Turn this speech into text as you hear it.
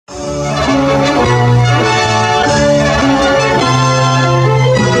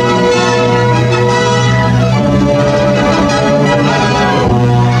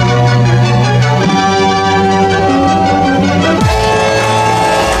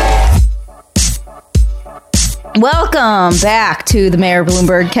Welcome back to the Mayor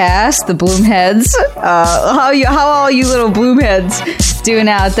Bloomberg cast, the Bloomheads. How all you little Bloomheads doing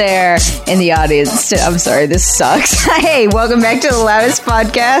out there in the audience? I'm sorry, this sucks. Hey, welcome back to the loudest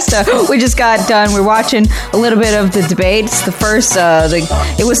podcast. We just got done. We're watching a little bit of the debate. It's the first.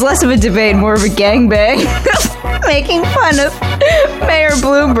 It was less of a debate, more of a gangbang, making fun of Mayor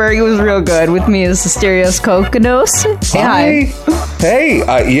Bloomberg. It was real good. With me is Asterios Kokonos. Hey, hi. Hey,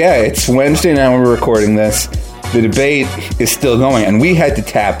 yeah, it's Wednesday now when we're recording this. The debate is still going, and we had to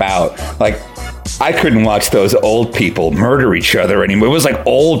tap out. Like, I couldn't watch those old people murder each other anymore. It was like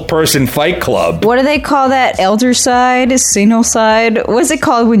old person fight club. What do they call that? Elder side? Senile side? What's it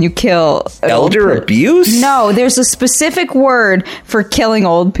called when you kill? Elder abuse? No, there's a specific word for killing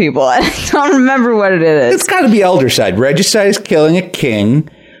old people. I don't remember what it is. It's got to be elder side. Regicide is killing a king.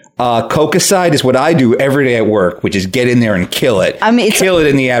 Cocicide is what I do every day at work, which is get in there and kill it. I mean, kill it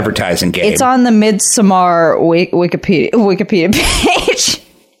in the advertising game. It's on the Midsommar Wikipedia page.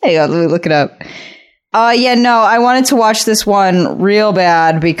 Hang on, let me look it up. I wanted to watch this one real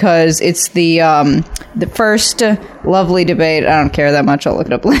bad because it's the first lovely debate. I don't care that much. I'll look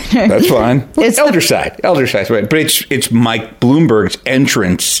it up later. That's fine. It's elder side, right? But it's Mike Bloomberg's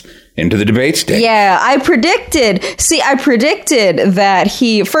entrance into the debate stage. Yeah, I predicted that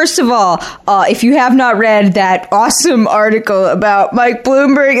he, first of all, if you have not read that awesome article about Mike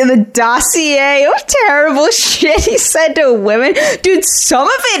Bloomberg and the dossier of terrible shit he said to women, dude, some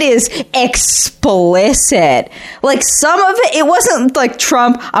of it is explicit. Like, some of it wasn't like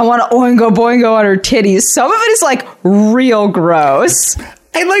Trump, I want to oingo boingo on her titties. Some of it is like real gross.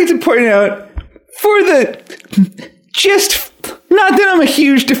 I'd like to point out not that I'm a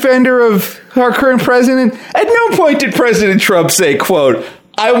huge defender of our current president. At no point did President Trump say, quote,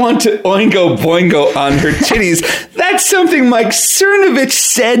 I want to oingo boingo on her titties. That's something Mike Cernovich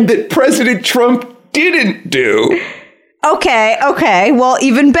said that President Trump didn't do. Okay. Well,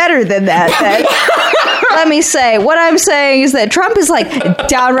 even better than that, then. Let me say, what I'm saying is that Trump is like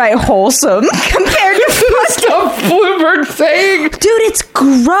downright wholesome compared to the stuff Bloomberg's saying. Dude, it's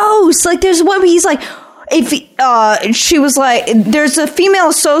gross. Like, there's one, he's like, she was like, there's a female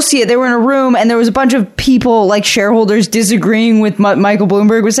associate, they were in a room and there was a bunch of people, like shareholders, disagreeing with what Michael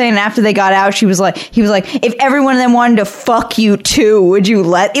Bloomberg was saying. And after they got out, he was like, if every one of them wanted to fuck you too, would you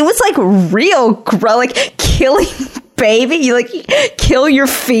let? It was like real, like killing baby. You like kill your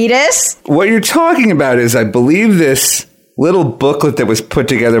fetus. What you're talking about is, I believe, this little booklet that was put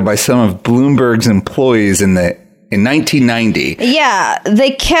together by some of Bloomberg's employees in 1990. Yeah,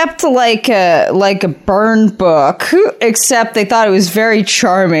 they kept like a burn book, except they thought it was very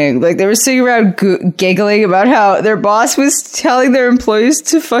charming. Like, they were sitting around giggling about how their boss was telling their employees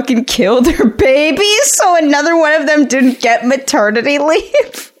to fucking kill their babies so another one of them didn't get maternity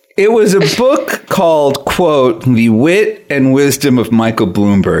leave. It was a book called, quote, The Wit and Wisdom of Michael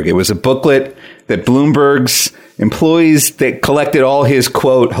Bloomberg. It was a booklet that Bloomberg's employees, they collected all his,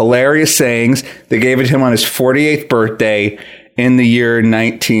 quote, hilarious sayings. They gave it to him on his 48th birthday in the year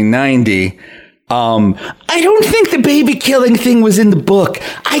 1990. I don't think the baby killing thing was in the book.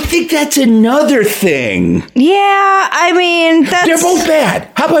 I think that's another thing. Yeah, I mean, they're both bad.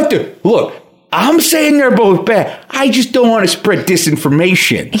 How about look, I'm saying they're both bad. I just don't want to spread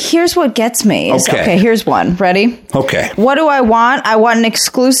disinformation. Here's what gets me. Okay, here's one. Ready? Okay. What do I want? I want an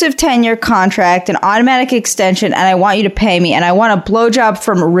exclusive 10-year contract, an automatic extension, and I want you to pay me. And I want a blowjob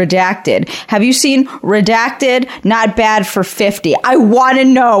from Redacted. Have you seen Redacted? Not bad for 50. I want to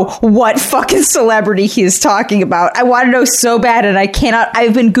know what fucking celebrity he is talking about. I want to know so bad, and I cannot.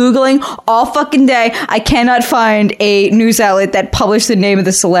 I've been Googling all fucking day. I cannot find a news outlet that published the name of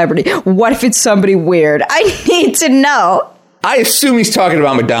the celebrity. What if it's somebody weird? I need to know. I assume he's talking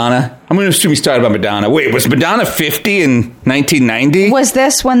about Madonna. I'm going to assume he's talking about Madonna. Wait, was Madonna 50 in 1990? Was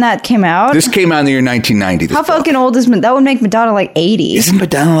this when that came out? This came out in the year 1990. How fucking old is Madonna? That would make Madonna like 80. Isn't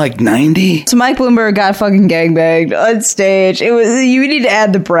Madonna like 90? So Mike Bloomberg got fucking gangbanged on stage. You need to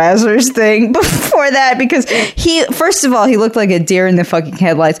add the Brazzers thing before that, because first of all, he looked like a deer in the fucking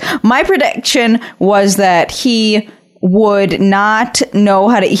headlights. My prediction was that he would not know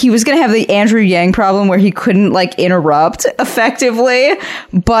how to, he was going to have the Andrew Yang problem where he couldn't like interrupt effectively,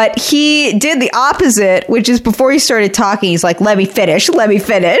 but he did the opposite, which is before he started talking, he's like, let me finish.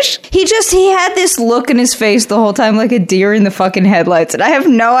 He had this look in his face the whole time like a deer in the fucking headlights, and I have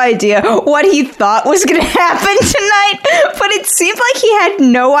no idea what he thought was going to happen tonight, but it seemed like he had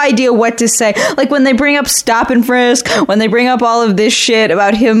no idea what to say. Like when they bring up stop and frisk, when they bring up all of this shit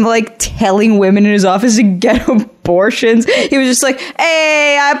about him like telling women in his office to get a abortions. He was just like,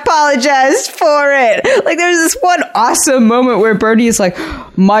 hey, I apologize for it. Like, there's this one awesome moment where Bernie is like,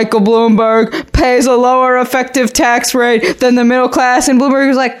 Michael Bloomberg pays a lower effective tax rate than the middle class. And Bloomberg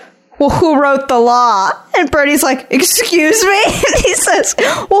is like, well, who wrote the law? And Bernie's like, excuse me? And he says,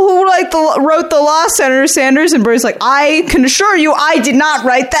 well, who wrote the law, Senator Sanders? And Bernie's like, I can assure you I did not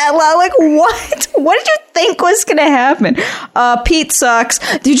write that law. Like, what? What did you think was going to happen? Pete sucks.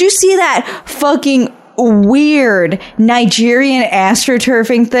 Did you see that fucking weird Nigerian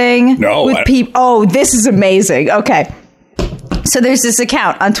astroturfing thing? No. With people. Oh, this is amazing. Okay. So there's this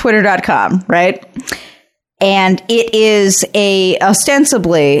account on twitter.com, right? And it is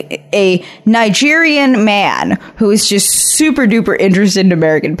ostensibly a Nigerian man who is just super duper interested in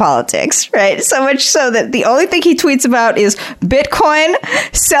American politics, right? So much so that the only thing he tweets about is Bitcoin,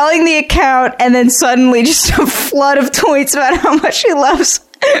 selling the account, and then suddenly just a flood of tweets about how much he loves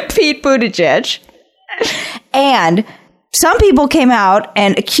Pete Buttigieg. And some people came out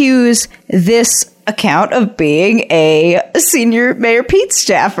and accused this account of being a senior Mayor Pete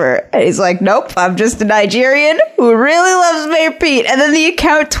staffer. And he's like, nope, I'm just a Nigerian who really loves Mayor Pete. And then the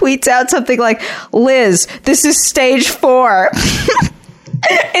account tweets out something like, Liz, this is stage 4.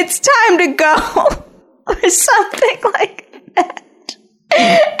 It's time to go. Or something like that.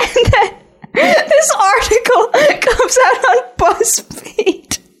 And then this article comes out on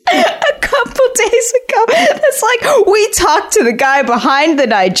BuzzFeed a couple days ago. That's like, we talked to the guy behind the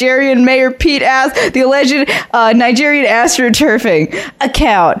Nigerian Mayor Pete the alleged Nigerian astroturfing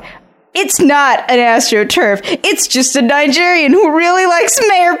account. It's not an astroturf. It's just a Nigerian who really likes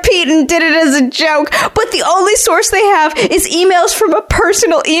Mayor Pete and did it as a joke. But the only source they have is emails from a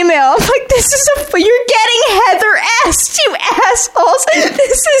personal email. I'm like, you're getting Heather S, you assholes.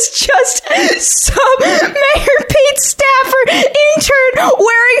 This is just some Mayor Pete staffer intern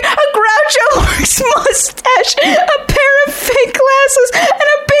wearing a Groucho Marx mustache, a pair of fake glasses, and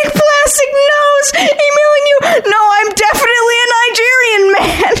a big plastic nose emailing you, no, I'm definitely a Nigerian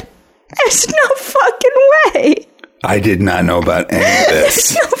man. There's no fucking way. I did not know about any of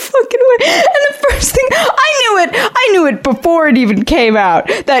this. There's no fucking way. And the first thing, I knew it before it even came out,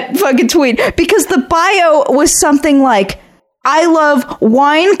 that fucking tweet, because the bio was something like, I love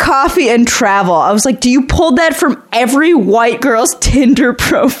wine, coffee, and travel. I was like, do you pull that from every white girl's Tinder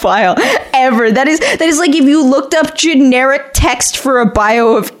profile ever? That is like if you looked up generic text for a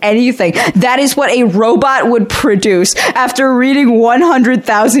bio of anything. That is what a robot would produce after reading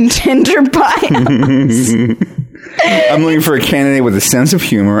 100,000 Tinder bios. I'm looking for a candidate with a sense of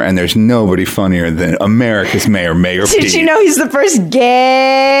humor, and there's nobody funnier than America's Mayor Pete. Did you know he's the first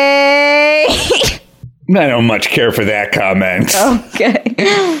gay? I don't much care for that comment. Okay.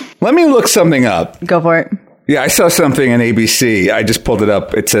 Let me look something up. Go for it. Yeah, I saw something on ABC. I just pulled it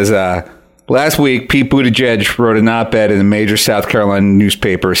up. It says, last week, Pete Buttigieg wrote an op-ed in a major South Carolina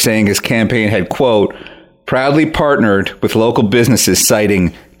newspaper saying his campaign had, quote, proudly partnered with local businesses,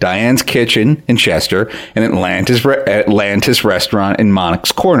 citing Diane's Kitchen in Chester and Atlantis Restaurant in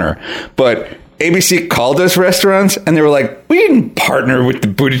Monarch's Corner. But ABC called those restaurants, and they were like, we didn't partner with the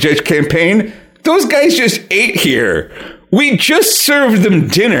Buttigieg campaign. Those guys just ate here. We just served them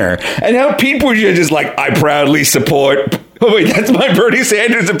dinner. And now Pete Buttigieg is like, I proudly support... Oh, wait, that's my Bernie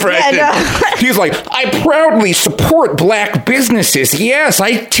Sanders impression. Yeah, no. He's like, I proudly support black businesses. Yes,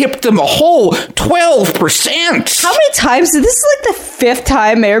 I tipped them a whole 12%. How many times? This is like the 5th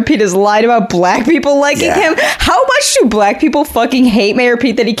time Mayor Pete has lied about black people liking him. How much do black people fucking hate Mayor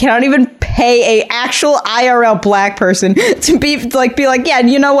Pete that he cannot even pay a actual IRL black person to be like, yeah,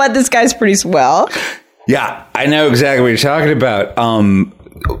 you know what? This guy's pretty swell. Yeah, I know exactly what you're talking about.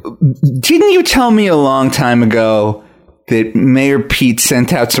 Didn't you tell me a long time ago that Mayor Pete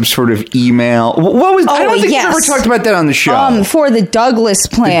sent out some sort of email? What was? I don't think you've ever talked about that on the show. For the Douglas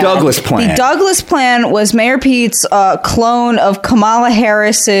Plan. The Douglas Plan. The Douglas Plan was Mayor Pete's clone of Kamala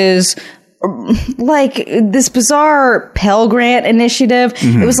Harris's, like, this bizarre Pell Grant initiative.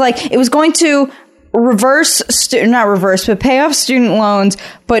 Mm-hmm. It was like, it was going to pay off student loans,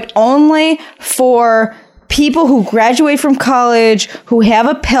 but only for people who graduate from college, who have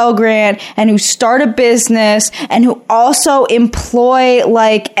a Pell Grant, and who start a business, and who also employ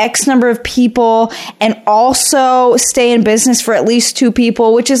like X number of people, and also stay in business for at least 2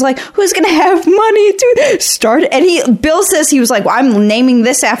 people, which is like, who's going to have money to start? And Bill says, he was like, well, I'm naming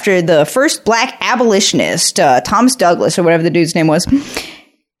this after the first black abolitionist, Thomas Douglas, or whatever the dude's name was.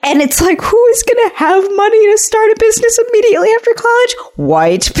 And it's like, who is going to have money to start a business immediately after college?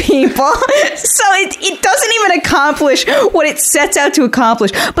 White people. So it doesn't even accomplish what it sets out to accomplish.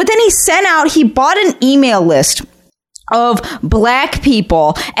 But then he bought an email list of black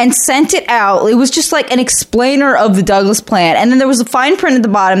people and sent it out. It was just like an explainer of the Douglas plan. And then there was a fine print at the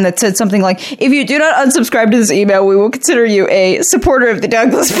bottom that said something like, if you do not unsubscribe to this email, we will consider you a supporter of the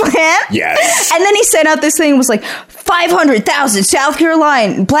Douglas plan. Yes. And then he sent out this thing, was like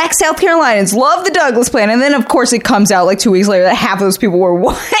 500,000 black South Carolinians love the Douglas plan. And then of course it comes out like 2 weeks later that half of those people were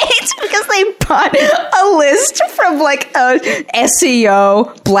white because they bought a list from like a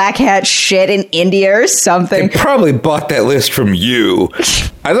SEO black hat shit in India or something. They probably bought that list from you.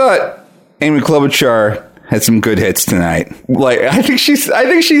 I thought Amy Klobuchar had some good hits tonight. Like, I think she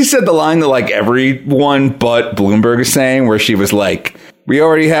said the line that like everyone but Bloomberg is saying, where she was like, we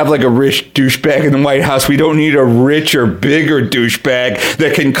already have like a rich douchebag in the White House. We don't need a richer, bigger douchebag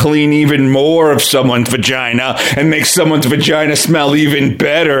that can clean even more of someone's vagina and make someone's vagina smell even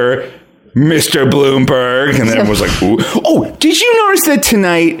better, Mr. Bloomberg. And then everyone was like, ooh. Oh, did you notice that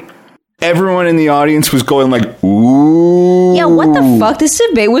tonight everyone in the audience was going like, ooh. Yeah, what the fuck? This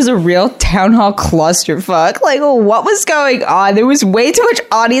debate was a real town hall clusterfuck. Like, what was going on? There was way too much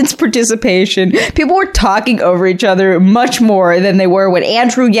audience participation. People were talking over each other much more than they were when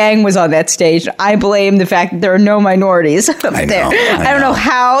Andrew Yang was on that stage. I blame the fact that there are no minorities up there. I don't know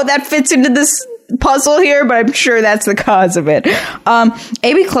how that fits into this puzzle here, but I'm sure that's the cause of it.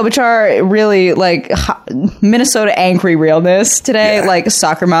 Amy Klobuchar really like Minnesota angry realness today, like a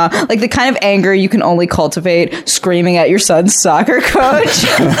soccer mom, like the kind of anger you can only cultivate screaming at your son's soccer coach.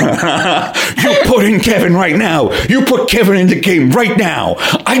 You put in Kevin right now. You put Kevin in the game right now.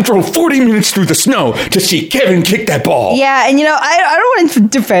 I drove 40 minutes through the snow to see Kevin kick that ball. Yeah, and I don't want to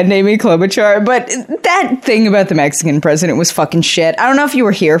defend Amy Klobuchar, but that thing about the Mexican president was fucking shit. I don't know if you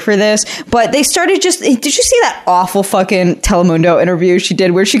were here for this, but they started did you see that awful fucking Telemundo interview she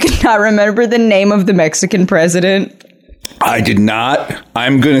did where she could not remember the name of the Mexican president? I did not.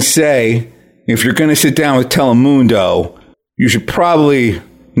 I'm going to say, if you're going to sit down with Telemundo, you should probably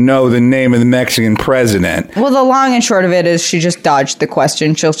know the name of the Mexican president. Well, the long and short of it is she just dodged the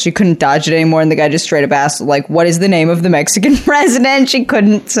question. She couldn't dodge it anymore, and the guy just straight up asked, like, what is the name of the Mexican president? She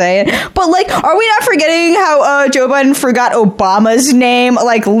couldn't say it. But, like, are we not forgetting how Joe Biden forgot Obama's name,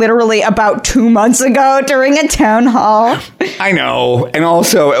 like, literally about 2 months ago during a town hall? I know. And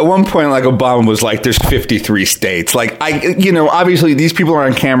also, at one point, like, Obama was like, there's 53 states. Like, obviously, these people are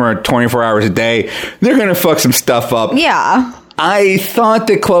on camera 24 hours a day. They're going to fuck some stuff up. Yeah. I thought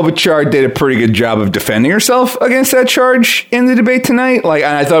that Klobuchar did a pretty good job of defending herself against that charge in the debate tonight. Like,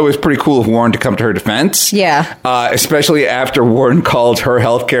 and I thought it was pretty cool of Warren to come to her defense. Yeah. Especially after Warren called her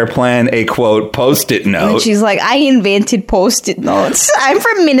healthcare plan a, quote, Post-it note. And she's like, I invented Post-it notes. I'm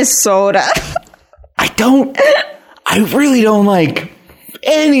from Minnesota. I really don't like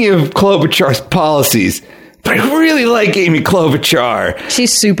any of Klobuchar's policies. But I really like Amy Klobuchar.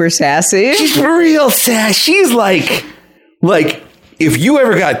 She's super sassy. She's real sassy. She's like, if you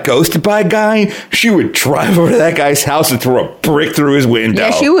ever got ghosted by a guy, she would drive over to that guy's house and throw a brick through his window.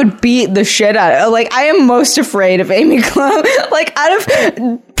 Yeah, she would beat the shit out of it. Like, I am most afraid of Amy Klobuchar. Like, out of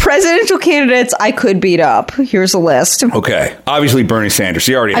presidential candidates I could beat up. Here's a list. Okay. Obviously, Bernie Sanders.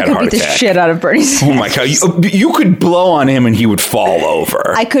 He already had a heart attack. I could beat the shit out of Bernie Sanders. Oh, my God. You could blow on him and he would fall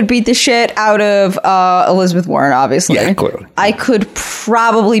over. I could beat the shit out of Elizabeth Warren, obviously. Yeah, clearly. I could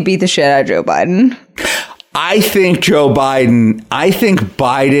probably beat the shit out of Joe Biden. I think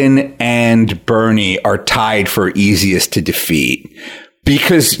Biden and Bernie are tied for easiest to defeat,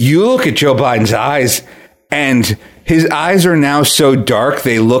 because you look at Joe Biden's eyes and his eyes are now so dark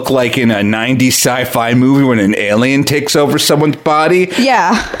they look like in a 90s sci-fi movie when an alien takes over someone's body.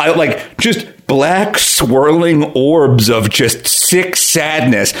 Yeah. I like just black swirling orbs of just sick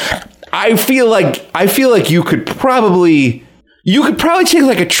sadness. I feel like you could probably take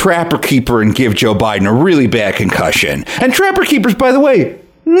like a Trapper Keeper and give Joe Biden a really bad concussion. And Trapper Keepers, by the way,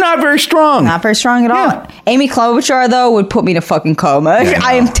 not very strong. Not very strong at all. Amy Klobuchar, though, would put me in a fucking coma. Yeah,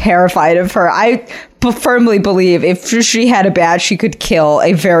 I am terrified of her. I firmly believe if she had a bat, she could kill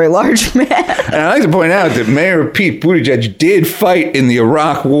a very large man. And I like to point out that Mayor Pete Buttigieg did fight in the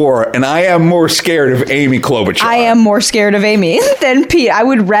Iraq War, and I am more scared of Amy Klobuchar. I am more scared of Amy than Pete. I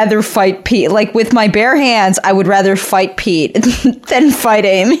would rather fight Pete. Like, with my bare hands, I would rather fight Pete than fight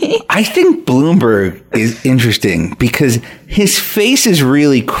Amy. I think Bloomberg is interesting because his face is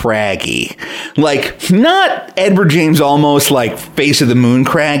really craggy. Like, not Edward James Olmos, like, face of the moon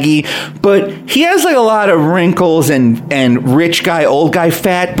craggy, but he has, like, a lot of wrinkles and rich guy, old guy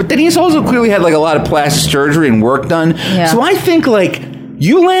fat, but then he's also clearly had, like, a lot of plastic surgery and work done. Yeah. So I think, like,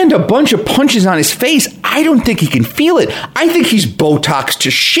 you land a bunch of punches on his face, I don't think he can feel it. I think he's Botoxed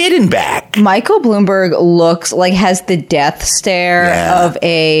to shit and back. Michael Bloomberg looks like has the death stare of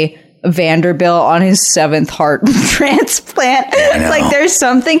a Vanderbilt on his 7th heart transplant. Like there's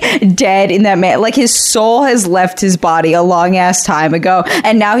something dead in that man. Like his soul has left his body a long ass time ago,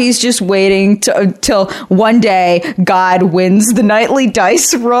 and now he's just waiting till one day God wins the nightly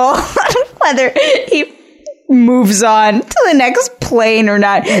dice roll, whether he moves on to the next plane or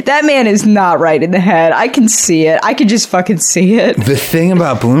not. That man is not right in the head. I can see it. I can just fucking see it. The thing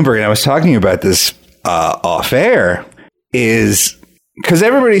about Bloomberg, and I was talking about this off air, is because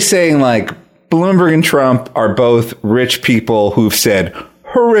everybody's saying like Bloomberg and Trump are both rich people who've said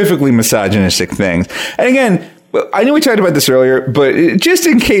horrifically misogynistic things. And again, I know we talked about this earlier, but just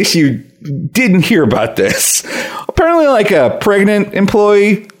in case you didn't hear about this, apparently like a pregnant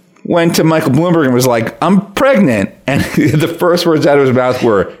employee went to Michael Bloomberg and was like, I'm pregnant. And the first words out of his mouth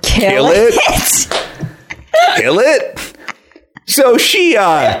were, kill it. Kill it. So she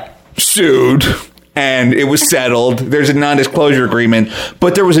sued and it was settled. There's a non-disclosure agreement.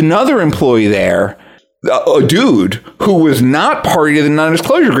 But there was another employee there, a dude who was not party to the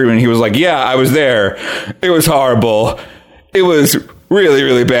non-disclosure agreement. He was like, yeah, I was there. It was horrible. It was really,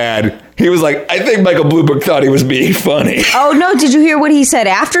 really bad. He was like, I think Michael Bloomberg thought he was being funny. Oh, no. Did you hear what he said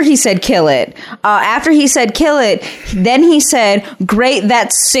after he said kill it? After he said kill it, then he said, great,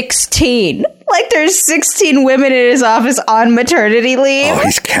 that's 16. Like there's 16 women in his office on maternity leave. Oh,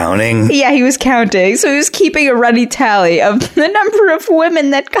 he's counting? Yeah, he was counting. So he was keeping a running tally of the number of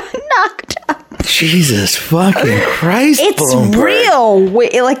women that got knocked up. Jesus fucking Christ, it's Bloomberg. Real.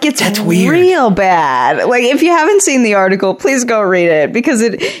 Like, it's weird. Real bad. Like, if you haven't seen the article, please go read it, because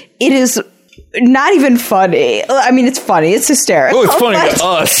it is not even funny. I mean, it's funny. It's hysterical. Oh, it's funny to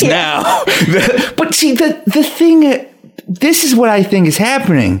us now. But see, the thing, this is what I think is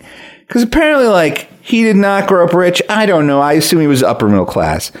happening. Because apparently, like, he did not grow up rich. I don't know. I assume he was upper middle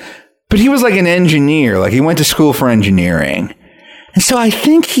class. But he was like an engineer. Like, he went to school for engineering. And so I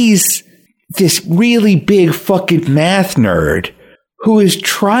think he's this really big fucking math nerd who is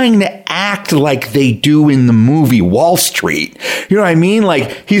trying to act like they do in the movie Wall Street. You know what I mean?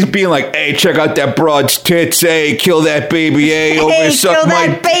 Like, he's being like, hey, check out that broad's tits. Hey, kill that baby. Hey, over hey, suck kill my...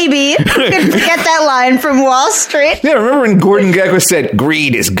 that baby. You can forget that line from Wall Street. Yeah, remember when Gordon Gekko said,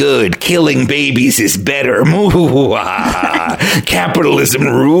 greed is good, killing babies is better. Capitalism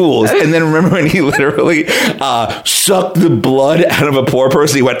rules. And then remember when he literally sucked the blood out of a poor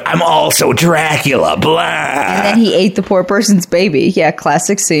person? He went, I'm also Dracula, blah. And then he ate the poor person's baby. Yeah,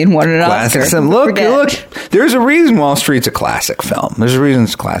 classic scene. Won an Oscar. Look, there's a reason Wall Street's a classic film. There's a reason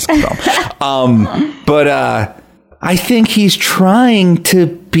it's a classic film. But I think he's trying to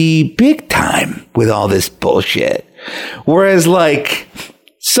be big time with all this bullshit. Whereas, like,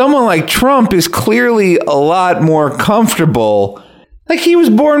 someone like Trump is clearly a lot more comfortable. Like, he was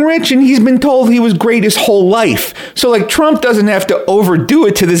born rich and he's been told he was great his whole life. So, like, Trump doesn't have to overdo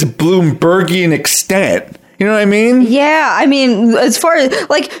it to this Bloombergian extent. You know what I mean? Yeah, I mean, as far as,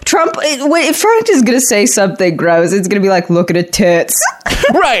 like, Trump, if Trump is going to say something gross, it's going to be like, look at her tits.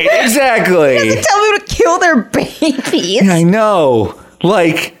 Right, exactly. He doesn't tell people to kill their babies. I know.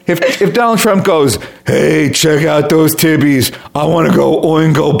 Like, if Donald Trump goes, hey, check out those tibbies. I want to go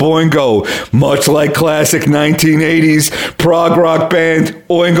oingo boingo. Much like classic 1980s prog rock band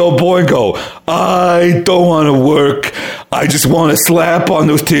Oingo Boingo. I don't want to work. I just want to slap on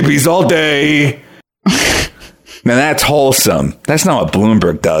those tibbies all day. Now that's wholesome. That's not what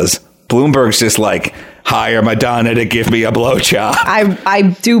Bloomberg does. Bloomberg's just like, hire Madonna to give me a blowjob.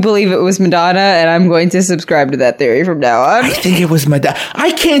 I do believe it was Madonna, and I'm going to subscribe to that theory from now on. I think it was Madonna.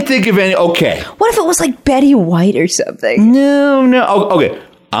 I can't think of any. Okay. What if it was like Betty White or something? No. Oh, okay.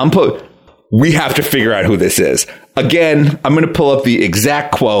 We have to figure out who this is. Again, I'm going to pull up the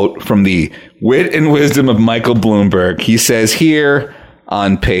exact quote from the Wit and Wisdom of Michael Bloomberg. He says here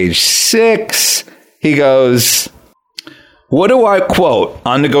on page 6, he goes, what do I, quote,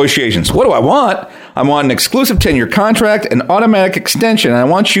 on negotiations, what do I want? I want an exclusive 10-year contract, an automatic extension, and I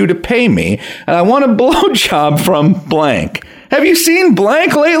want you to pay me, and I want a blowjob from blank. Have you seen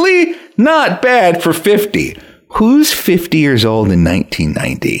blank lately? Not bad for 50. Who's 50 years old in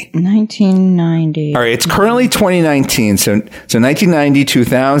 1990? 1990. All right, it's currently 2019, so 1990,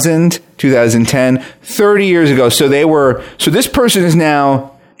 2000, 2010, 30 years ago. So this person is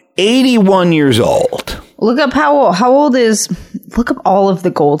now 81 years old. Look up how old is, look up all of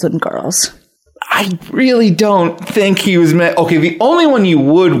the Golden Girls. I really don't think he was okay, the only one you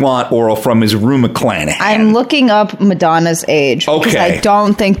would want oral from is Rue McClanahan. I'm looking up Madonna's age. Okay. Because I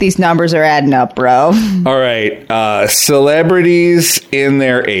don't think these numbers are adding up, bro. All right. Celebrities in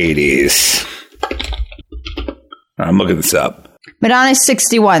their 80s. I'm looking this up. Madonna's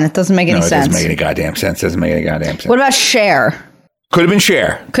 61. That doesn't make any sense. It doesn't make any goddamn sense. What about Cher? Could have been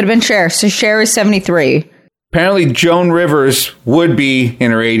Cher. Could have been Cher. So Cher is 73. Apparently, Joan Rivers would be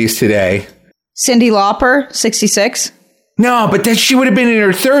in her 80s today. Cyndi Lauper, 66. No, but she would have been in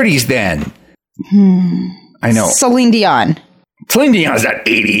her 30s then. I know. Celine Dion. Celine Dion's not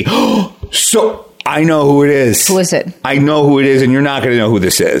 80. So, I know who it is. Who is it? I know who it is, and you're not going to know who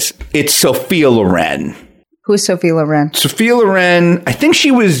this is. It's Sophia Loren. Who is Sophia Loren? Sophia Loren, I think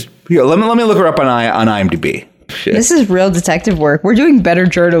she was... Here, let me look her up on IMDb. Shit. This is real detective work. We're doing better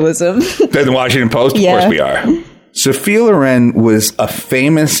journalism. Than the Washington Post? Of course we are. Sophia Loren was a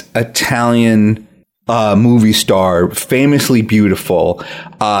famous Italian movie star, famously beautiful.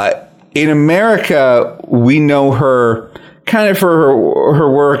 In America, we know her kind of for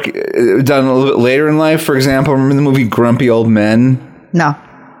her work done a little bit later in life. For example, remember the movie Grumpy Old Men? No.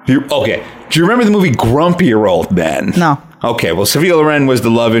 Okay. Do you remember the movie Grumpier Old Men? No. Okay, well, Sophia Loren was the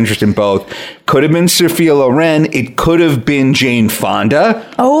love interest in both. Could have been Sophia Loren. It could have been Jane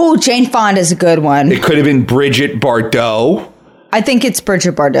Fonda. Oh, Jane Fonda's a good one. It could have been Brigitte Bardot. I think it's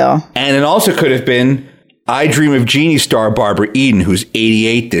Brigitte Bardot. And it also could have been I Dream of Jeannie star Barbara Eden, who's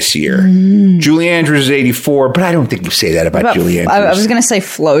 88 this year. Julie Andrews is 84, but I don't think you say that about Julie Andrews. I was going to say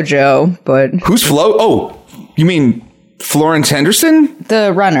FloJo, but... Who's Flo? Oh, you mean Florence Henderson?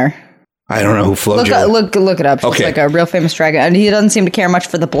 The runner. I don't know who FloJo. Look it up. She's like a real famous drag. And he doesn't seem to care much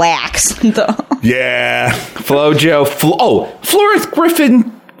for the blacks, though. Yeah. FloJo.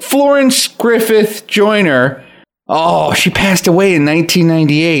 Florence Griffith Joyner. Oh, she passed away in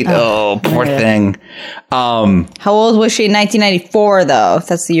 1998. Oh, poor thing. How old was she in 1994, though?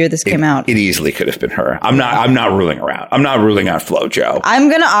 That's the year this came out. It easily could have been her. I'm not ruling her out. I'm not ruling out FloJo. I'm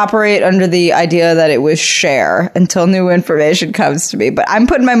going to operate under the idea that it was Cher until new information comes to me. But I'm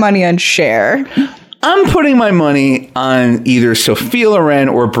putting my money on Cher. I'm putting my money on either Sophia Loren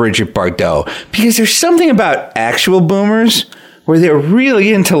or Brigitte Bardot because there's something about actual boomers where they're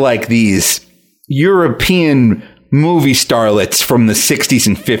really into like these European movie starlets from the 60s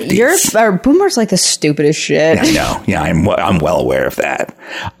and 50s. Boomers like the stupidest shit. I know. Yeah, I'm well aware of that.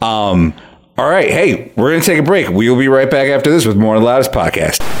 All right. Hey, we're going to take a break. We will be right back after this with more of the Loudest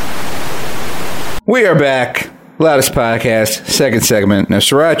Podcast. We are back. Loudest Podcast, second segment. Now,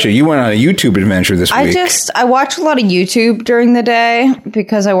 Sriracha, you went on a YouTube adventure this week. I watch a lot of YouTube during the day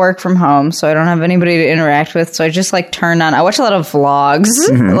because I work from home, so I don't have anybody to interact with. So I just like turn on. I watch a lot of vlogs,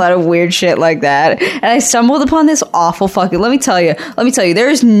 a lot of weird shit like that. And I stumbled upon this awful fucking. Let me tell you,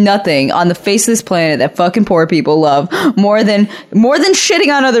 there is nothing on the face of this planet that fucking poor people love more than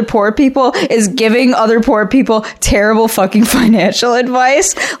shitting on other poor people is giving other poor people terrible fucking financial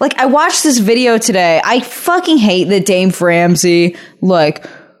advice. Like I watched this video today. I fucking hate that Dame Ramsey, like,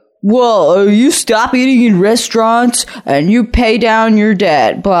 well, you stop eating in restaurants and you pay down your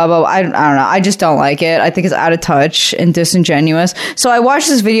debt, blah, blah, blah. I don't know. I just don't like it. I think it's out of touch and disingenuous. So I watched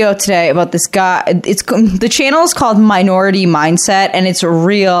this video today about this guy. The channel is called Minority Mindset, and it's a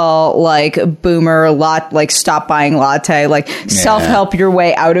real, like, boomer, like, stop buying latte, like, self-help your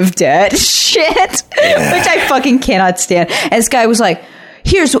way out of debt shit, which I fucking cannot stand. And this guy was like,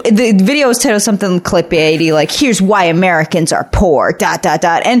 the video is titled something clickbaity, like, here's why Americans are poor, ...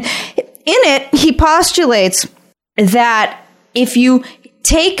 And in it, he postulates that if you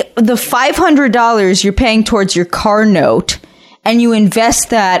take the $500 you're paying towards your car note and you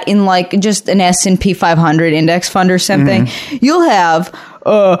invest that in, like, just an S&P 500 index fund or something, you'll have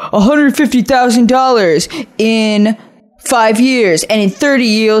 $150,000 in 5 years, and in 30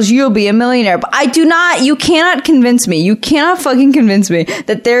 years you'll be a millionaire. But you cannot convince me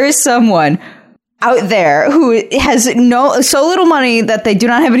that there is someone out there who has so little money that they do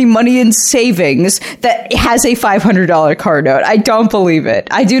not have any money in savings that has a $500 car note. I don't believe it.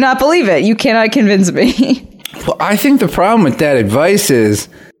 I do not believe it. You cannot convince me. Well, I think the problem with that advice is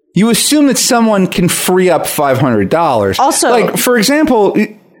you assume that someone can free up $500. Also, like, for example,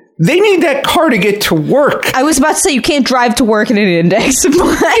 they need that car to get to work. I was about to say you can't drive to work in an index.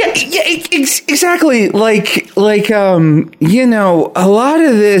 Exactly. Like you know, a lot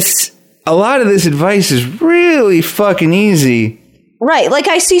of this advice is really fucking easy. Right. Like,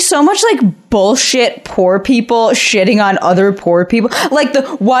 I see so much, like, bullshit poor people shitting on other poor people. Like,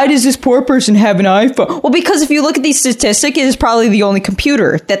 why does this poor person have an iPhone? Well, because if you look at these statistics, it is probably the only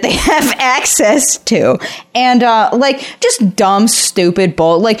computer that they have access to. And, like, just dumb, stupid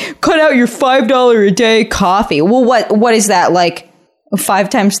bull. Like, cut out your $5 a day coffee. Well, what is that? Like, 5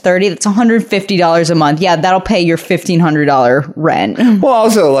 times 30? That's $150 a month. Yeah, that'll pay your $1,500 rent. Well,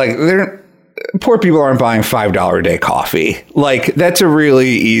 also, like, poor people aren't buying $5 a day coffee. Like, that's a really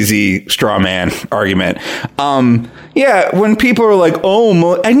easy straw man argument. Yeah, when people are like,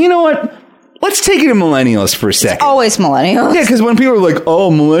 and you know what? let's take it to millennials for a second. Always millennials. Yeah, because when people are like,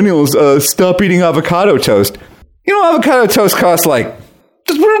 oh, millennials, stop eating avocado toast. You know, avocado toast costs like,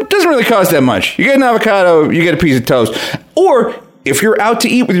 doesn't really cost that much. You get an avocado, you get a piece of toast. Or if you're out to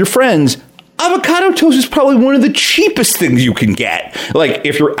eat with your friends, avocado toast is probably one of the cheapest things you can get. Like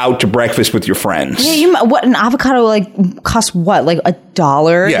if you're out to breakfast with your friends. Yeah, what an avocado costs what? Like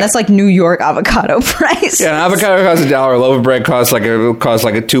 $1? Yeah. That's like New York avocado price. Yeah, an avocado costs $1. A loaf of bread costs like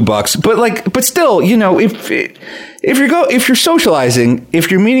 $2. But still, you know, if you're socializing,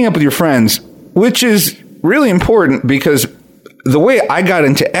 if you're meeting up with your friends, which is really important because the way I got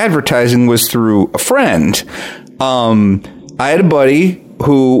into advertising was through a friend. I had a buddy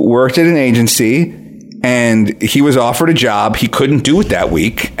who worked at an agency and he was offered a job. He couldn't do it that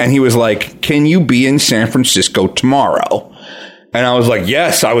week. And he was like, can you be in San Francisco tomorrow? And I was like,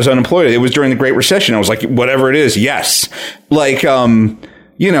 yes, I was unemployed. It was during the Great Recession. I was like, whatever it is, yes. Like,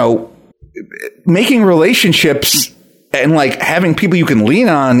 you know, making relationships and like having people you can lean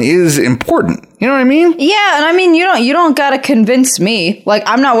on is important. You know what I mean? Yeah, and I mean you don't gotta convince me. Like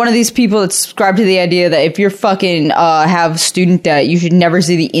I'm not one of these people that subscribe to the idea that if you're fucking have student debt, you should never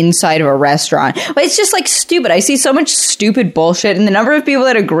see the inside of a restaurant. But it's just like stupid. I see so much stupid bullshit, and the number of people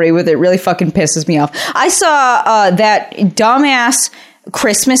that agree with it really fucking pisses me off. I saw that dumbass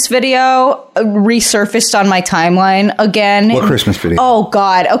Christmas video resurfaced on my timeline again. What Christmas video? Oh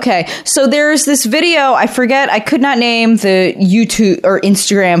God. Okay. So there's this video. I forget. I could not name the YouTube or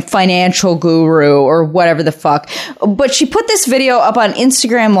Instagram financial guru or whatever the fuck, but she put this video up on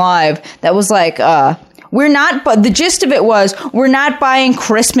Instagram Live that was like, but the gist of it was, we're not buying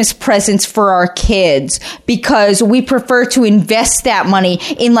Christmas presents for our kids because we prefer to invest that money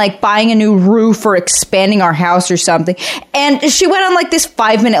in like buying a new roof or expanding our house or something. And she went on like this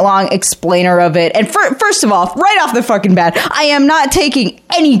 5-minute long explainer of it. And first of all, right off the fucking bat, I am not taking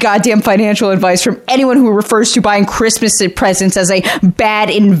any goddamn financial advice from anyone who refers to buying Christmas presents as a bad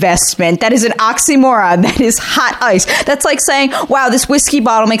investment. That is an oxymoron. That is hot ice. That's like saying, wow, this whiskey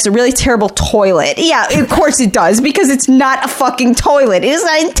bottle makes a really terrible toilet. Yeah, of course it does, because it's not a fucking toilet. It is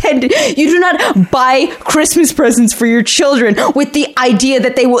not intended. You do not buy Christmas presents for your children with the idea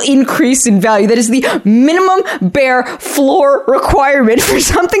that they will increase in value. That is the minimum bare floor requirement for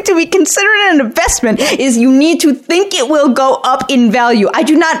something to be considered an investment, is you need to think it will go up in value. I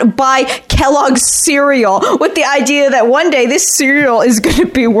do not buy Kellogg's cereal with the idea that one day this cereal is going to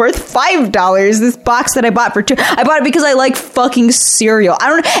be worth $5. This box that I bought for $2. I bought it because I like fucking cereal. I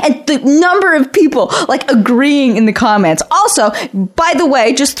don't know. And the number of people like agreeing in the comments. Also, by the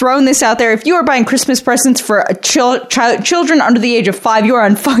way, just throwing this out there, if you are buying Christmas presents for children under the age of 5,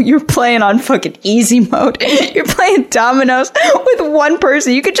 you're playing on fucking easy mode. You're playing dominoes with one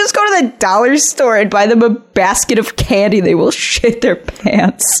person. You could just go to the dollar store and buy them a basket of candy. They will shit their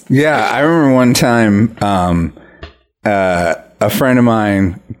pants. Yeah, I remember one time a friend of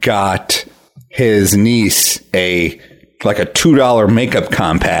mine got his niece a $2 makeup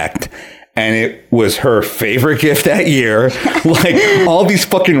compact. And it was her favorite gift that year. Like, all these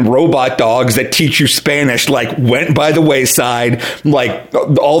fucking robot dogs that teach you Spanish, like, went by the wayside. Like,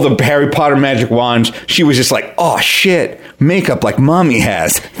 all the Harry Potter magic wands. She was just like, oh, shit, makeup like mommy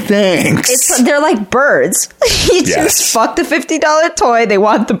has. Thanks. They're like birds. You just fuck the $50 toy. They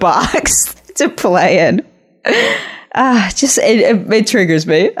want the box to play in. It triggers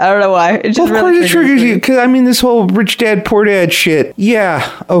me. I don't know why. It just really triggers you. Because, I mean, this whole rich dad, poor dad shit. Yeah,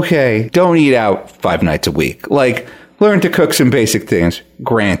 okay. Don't eat out 5 nights a week. Like, learn to cook some basic things.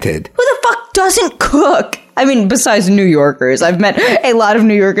 Granted. Who the fuck doesn't cook? I mean, besides New Yorkers. I've met a lot of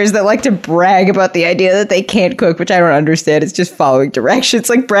New Yorkers that like to brag about the idea that they can't cook, which I don't understand. It's just following directions. It's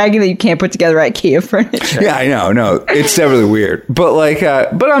like bragging that you can't put together IKEA furniture. Yeah, I know. No, it's definitely weird. But, like,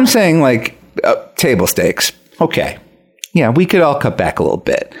 but I'm saying, like, table stakes. Okay. Yeah, we could all cut back a little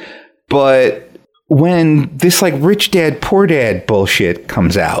bit. But when this like rich dad, poor dad bullshit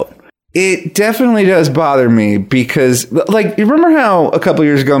comes out, it definitely does bother me because, like, you remember how a couple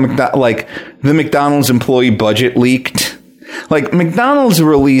years ago, the McDonald's employee budget leaked? Like, McDonald's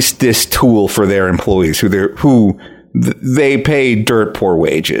released this tool for their employees who they pay dirt poor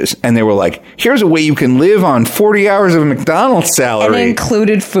wages, and they were like, here's a way you can live on 40 hours of a McDonald's salary. And it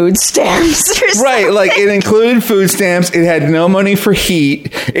included food stamps. Right, like it included food stamps. It had no money for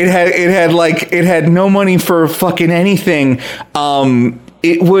heat. It had no money for fucking anything.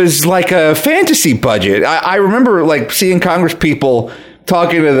 It was like a fantasy budget. I remember like seeing Congress people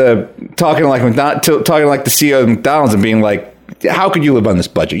talking like the CEO of McDonald's and being like, how could you live on this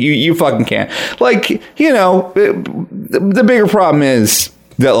budget? You fucking can't. Like, you know, the bigger problem is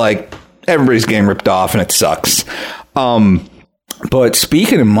that, like, everybody's getting ripped off and it sucks. But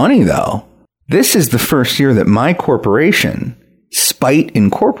speaking of money, though, this is the first year that my corporation, Spite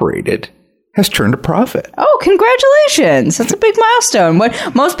Incorporated, has turned a profit. Oh, congratulations. That's a big milestone.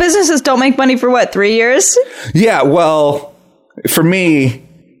 What, most businesses don't make money for 3 years? Yeah, well, for me,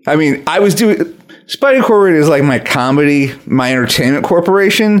 I mean, I was doing... Spite Incorporated is like my comedy, my entertainment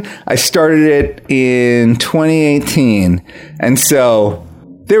corporation. I started it in 2018. And so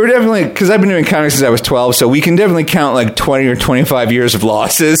they were definitely, because I've been doing comedy since I was 12, so we can definitely count like 20 or 25 years of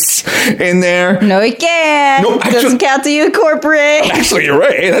losses in there. No, it can't. No, it doesn't count till you incorporate. Actually, you're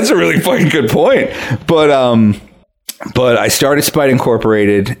right. Hey, that's a really fucking good point. But I started Spite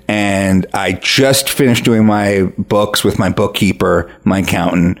Incorporated, and I just finished doing my books with my bookkeeper, my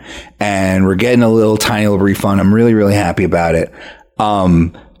accountant, and we're getting a little tiny little refund. I'm really, really happy about it.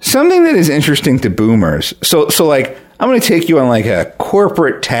 Something that is interesting to boomers. So like, I'm going to take you on like a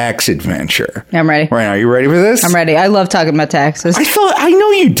corporate tax adventure. I'm ready. Right now, are you ready for this? I'm ready. I love talking about taxes. I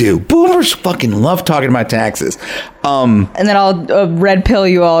know you do. Boomers fucking love talking about taxes. And then I'll red pill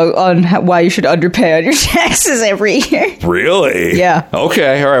you all on why you should underpay on your taxes every year. Really? Yeah.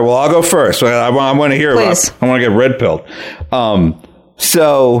 Okay. All right. Well, I'll go first. I want to hear about. I want to get red pilled.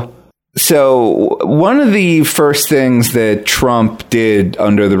 So one of the first things that Trump did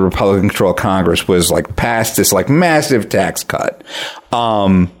under the Republican control of Congress was like pass this like massive tax cut.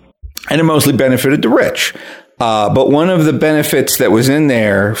 And it mostly benefited the rich. But one of the benefits that was in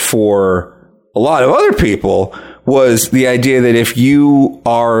there for a lot of other people was the idea that if you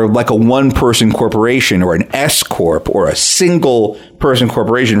are like a one-person corporation or an S corp or a single-person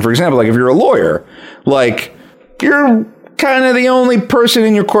corporation, for example, like if you're a lawyer, like you're kind of the only person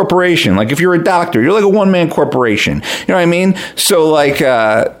in your corporation. Like if you're a doctor, you're like a one-man corporation. You know what I mean? So like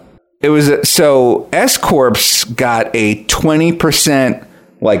so S corps got a 20%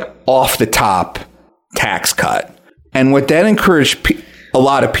 like off the top tax cut, and what that encouraged a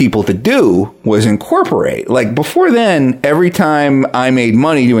lot of people to do was incorporate. Like before then, every time I made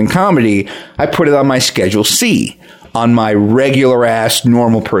money doing comedy, I put it on my Schedule C, on my regular ass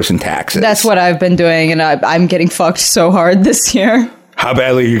normal person taxes. That's what I've been doing, and I'm getting fucked so hard this year. How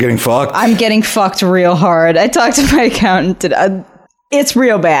badly are you getting fucked? I'm getting fucked real hard. I talked to my accountant. It's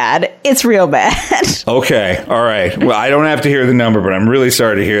real bad. It's real bad. Okay. All right. Well, I don't have to hear the number, but I'm really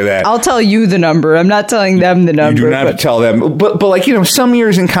sorry to hear that. I'll tell you the number. I'm not telling them the number. You do not have to tell them. But like, you know, some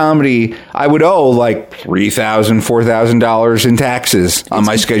years in comedy, I would owe like $3,000, $4,000 in taxes on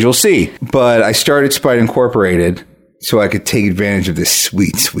my Schedule C. But I started Spite Incorporated so I could take advantage of this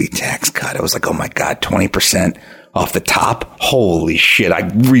sweet, sweet tax cut. I was like, oh my God, 20% off the top. Holy shit. I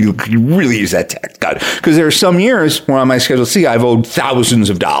really use that tax cut. Because there are some years when on my Schedule C, I've owed thousands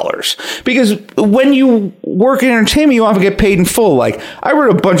of dollars. Because when you work in entertainment, you often get paid in full. Like I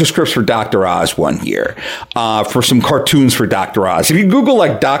wrote a bunch of scripts for Dr. Oz one year, for some cartoons for Dr. Oz. If you Google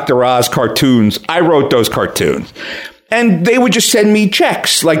like Dr. Oz cartoons, I wrote those cartoons. And they would just send me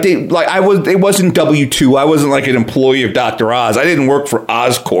checks. It wasn't W-2. I wasn't like an employee of Dr. Oz. I didn't work for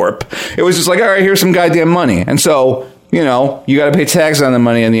Oscorp. It was just like, all right, here's some goddamn money. And so, you know, you got to pay tax on the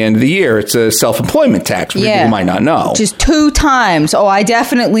money at the end of the year. It's a self-employment tax, which people might not know. Just 2 times. Oh, I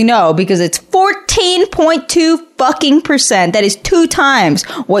definitely know, because it's 14.2 fucking %. That is 2 times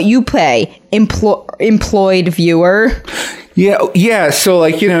what you pay, employed viewer. Yeah. So,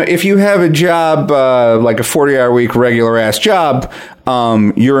 like, you know, if you have a job, like a 40-hour week regular ass job,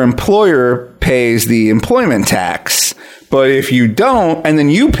 your employer pays the employment tax. But if you don't, and then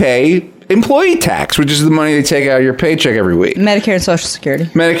you pay employee tax, which is the money they take out of your paycheck every week. Medicare and Social Security.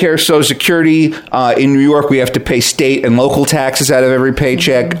 Medicare, Social Security. In New York, we have to pay state and local taxes out of every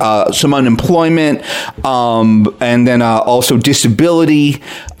paycheck. Some unemployment, and then also disability.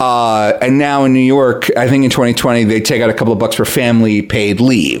 And now in New York, I think in 2020, they take out a couple of bucks for family paid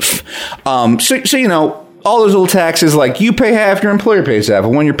leave. So you know, all those little taxes, like you pay half, your employer pays half.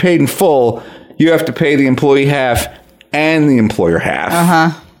 And when you're paid in full, you have to pay the employee half and the employer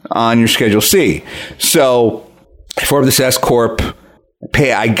half. On your Schedule C. So for this S Corp,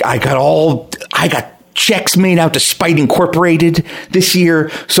 I got checks made out to Spite Incorporated this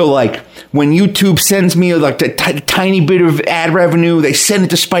year. So like when YouTube sends me like the tiny bit of ad revenue, they send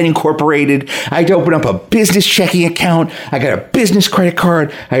it to Spite Incorporated. I had to open up a business checking account. I got a business credit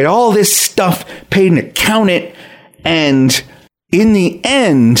card. I had all this stuff, paid an accountant. And in the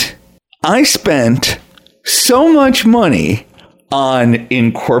end, I spent so much money on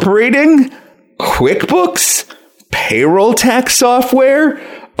incorporating QuickBooks, payroll tax software,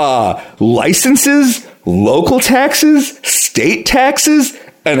 licenses, local taxes, state taxes,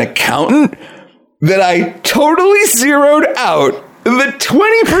 an accountant, that I totally zeroed out the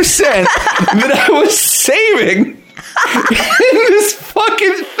 20% that I was saving in this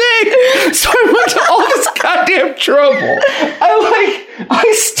fucking thing. So I went to all this goddamn trouble.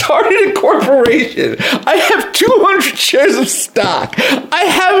 I started a corporation. I have 200 shares of stock. I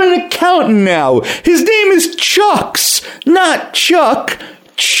have an accountant now. His name is Chucks, not Chuck.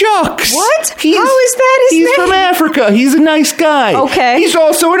 Chucks. What? How is that his name? He's from Africa. He's a nice guy. Okay. He's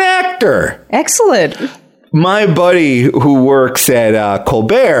also an actor. Excellent. My buddy who works at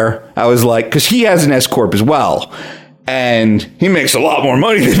Colbert, I was like, because he has an S-Corp as well. And he makes a lot more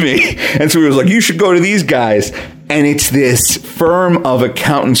money than me. And so he was like, you should go to these guys. And it's this firm of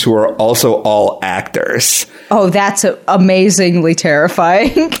accountants who are also all actors. Oh, that's amazingly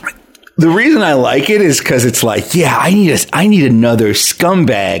terrifying. The reason I like it is because it's like, yeah, I need another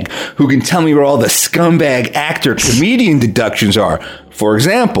scumbag who can tell me where all the scumbag actor comedian deductions are. For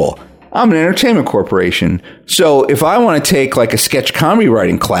example, I'm an entertainment corporation. So if I want to take like a sketch comedy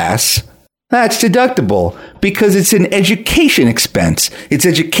writing class, that's deductible because it's an education expense. It's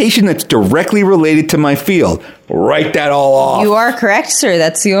education that's directly related to my field. Write that all off. You are correct, sir.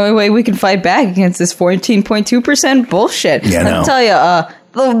 That's the only way we can fight back against this 14.2% bullshit. Yeah, I'll tell you,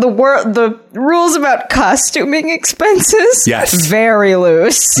 the rules about costuming expenses, yes, very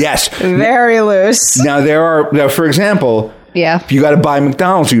loose. Yes, very loose. Now, for example, if you got to buy a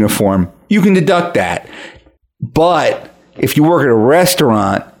McDonald's uniform, you can deduct that. But if you work at a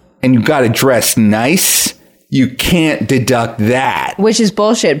restaurant and you got to dress nice, you can't deduct that. Which is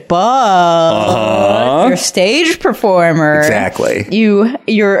bullshit, but you're a stage performer. Exactly.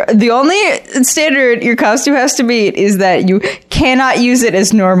 You're the only standard your costume has to meet is that you cannot use it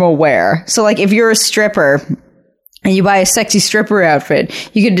as normal wear. So like if you're a stripper and you buy a sexy stripper outfit,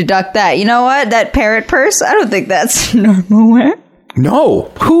 you can deduct that. You know what? That parrot purse, I don't think that's normal wear.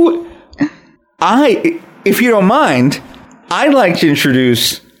 No. If you don't mind, I'd like to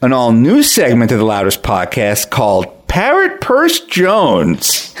introduce an all-new segment of the Loudest Podcast called Parrot Purse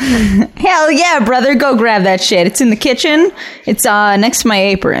Jones. Hell yeah, brother. Go grab that shit. It's in the kitchen. It's next to my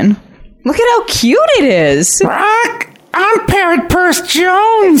apron. Look at how cute it is. Rock, I'm Parrot Purse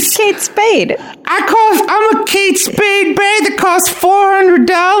Jones. Kate Spade. I'm a Kate Spade babe that costs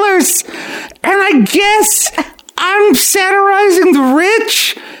 $400. And I guess I'm satirizing the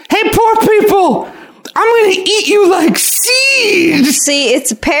rich. Hey, poor people. I'm going to eat you like seed. See,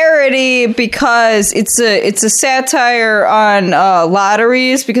 it's a parody because it's a satire on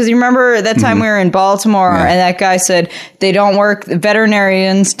lotteries. Because you remember that time we were in Baltimore and that guy said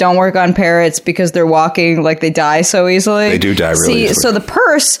veterinarians don't work on parrots because they're walking like they die so easily. They do die really easily. So the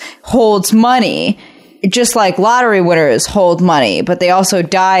purse holds money. Just like lottery winners hold money, but they also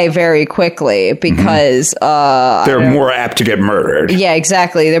die very quickly because they're more apt to get murdered. Yeah,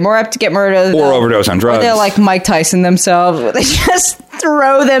 exactly. They're more apt to get murdered or overdose on drugs. Or they're like Mike Tyson themselves, where they just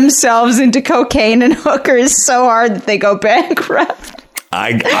throw themselves into cocaine and hookers so hard that they go bankrupt.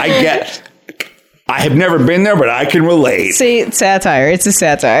 I have never been there, but I can relate. See, it's satire. It's a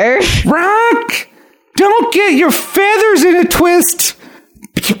satire. Rock, don't get your feathers in a twist.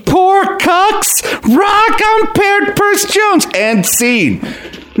 Poor cucks. Rock, I'm Parrot Purse Jones. And scene.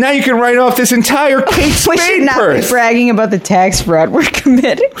 Now you can write off this entire Kate Spade purse. We should not be bragging about the tax fraud we're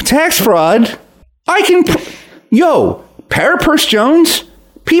committing. Tax fraud? Parrot Purse Jones?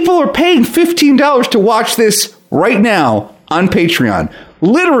 People are paying $15 to watch this right now on Patreon.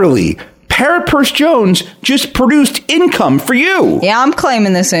 Literally, Parrot Purse Jones just produced income for you. Yeah, I'm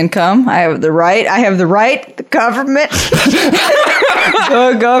claiming this income. I have the right. The government.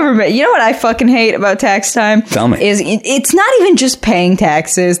 The government. You know what I fucking hate about tax time? Tell me. It's not even just paying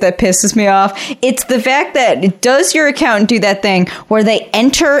taxes that pisses me off. It's the fact that does your accountant do that thing where they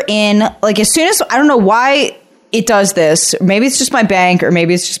enter in, like as soon as, I don't know why it does this. Maybe it's just my bank or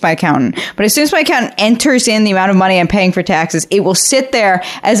maybe it's just my accountant. But as soon as my accountant enters in the amount of money I'm paying for taxes, it will sit there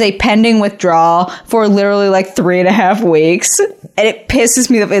as a pending withdrawal for literally like 3.5 weeks. And it pisses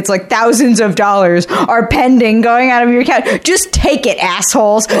me off. It's like thousands of dollars are pending going out of your account. Just take it,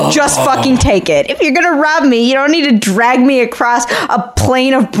 assholes. Just fucking take it. If you're going to rob me, you don't need to drag me across a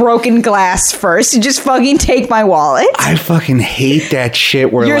plane of broken glass first. You just fucking take my wallet. I fucking hate that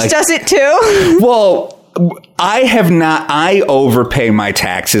shit where yours does it too? Well, I overpay my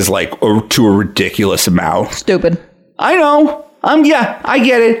taxes to a ridiculous amount. Stupid. I know. I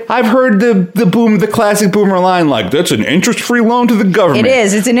get it. I've heard the classic boomer line, like, that's an interest-free loan to the government. It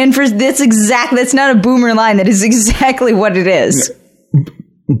is. It's an interest. That's not a boomer line. That is exactly what it is.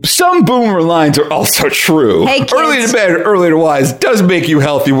 some boomer lines are also true. Hey, kids. Early to bed, early to wise does make you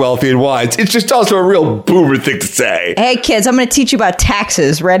healthy, wealthy, and wise. It's just also a real boomer thing to say. Hey, kids, I'm going to teach you about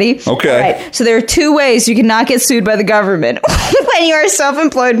taxes. Ready? Okay. All right. So there are 2 ways you cannot get sued by the government when you are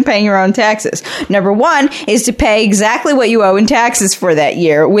self-employed and paying your own taxes. Number 1 is to pay exactly what you owe in taxes for that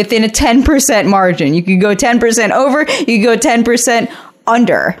year within a 10% margin. You could go 10% over, you could go 10%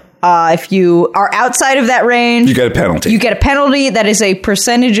 under. If you are outside of that range, you get a penalty. You get a penalty that is a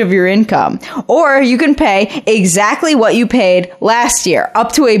percentage of your income. Or you can pay exactly what you paid last year,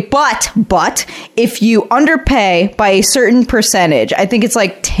 up to a but if you underpay by a certain percentage, I think it's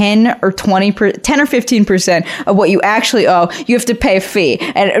like 10 or 15% of what you actually owe, you have to pay a fee.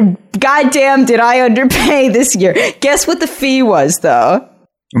 And goddamn, did I underpay this year? Guess what the fee was, though?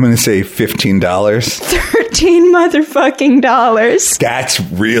 I'm going to say $15. $13 motherfucking dollars. That's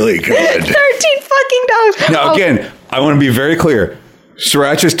really good. $13 fucking dollars. Now, again, I want to be very clear.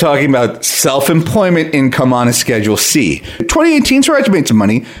 Sriracha's talking about self-employment income on a Schedule C. 2018, Sriracha made some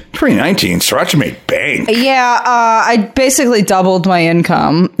money. 2019, Sriracha made bank. Yeah, I basically doubled my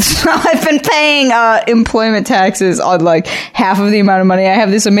income. So I've been paying employment taxes on like half of the amount of money. I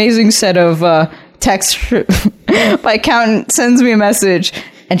have this amazing set of texts. My accountant sends me a message,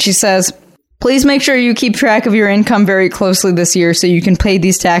 and she says, please make sure you keep track of your income very closely this year so you can pay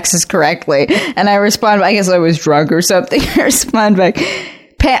these taxes correctly. And I respond, I guess I was drunk or something. I respond back,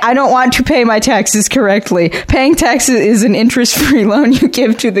 I don't want to pay my taxes correctly. Paying taxes is an interest-free loan you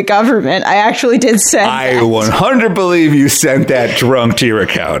give to the government. I actually did send I that. 100 believe you sent that drunk to your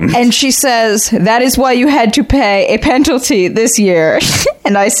accountant. And she says, that is why you had to pay a penalty this year.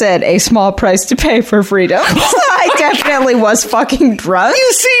 And I said, a small price to pay for freedom. So I definitely was fucking drunk.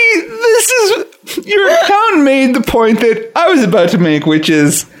 You see, this is... Your accountant made the point that I was about to make, which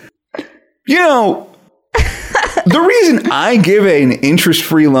is, you know... The reason I give an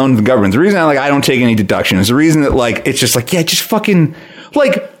interest-free loan to the government, the reason I don't take any deductions, the reason that it's just just fucking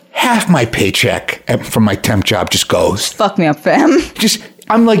half my paycheck from my temp job just goes. Fuck me up, fam.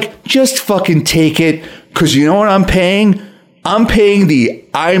 Just fucking take it, because you know what I'm paying? I'm paying the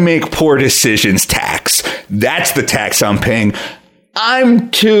I make poor decisions tax. That's the tax I'm paying. I'm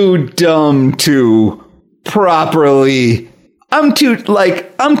too dumb to properly... I'm too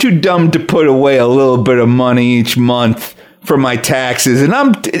dumb to put away a little bit of money each month for my taxes, and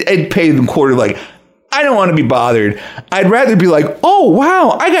I'd pay them quarterly. I don't want to be bothered. I'd rather be like, oh,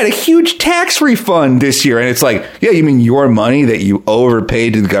 wow, I got a huge tax refund this year. And it's like, yeah, you mean your money that you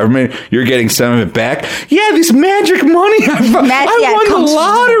overpaid to the government, you're getting some of it back? Yeah, this magic money. I won the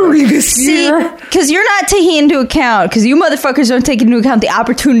lottery this year. Because you're not taking into account, because you motherfuckers don't take into account the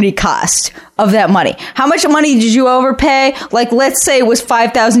opportunity cost of that money. How much money did you overpay? Let's say it was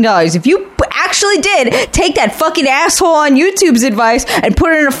 $5,000. If you actually did take that fucking asshole on YouTube's advice and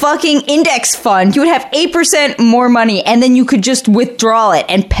put it in a fucking index fund, you would have 8% more money, and then you could just withdraw it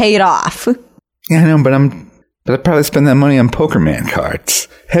and pay it off. Yeah, I know, but I'd probably spend that money on Pokerman cards.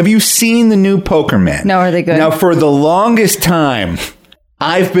 Have you seen the new Pokerman? No, are they good? Now, for the longest time,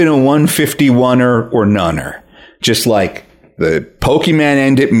 I've been a 151er or noner. Just like the Pokemon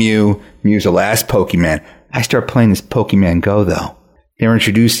end at Mew. Mew's the last Pokemon. I start playing this Pokemon Go, though. They're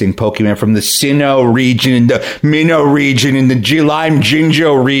introducing Pokemon from the Sinnoh region and the Minnow region and the Jilime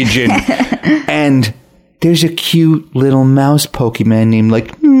Jinjo region. And there's a cute little mouse Pokemon named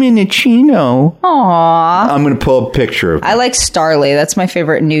Minichino. Aww. I'm going to pull a picture of it. I like Starly. That's my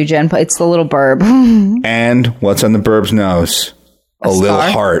favorite new gen. It's the little burb. And what's on the burb's nose? A little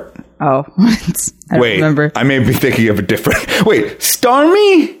heart. Oh. I don't remember. I may be thinking of a different... Wait,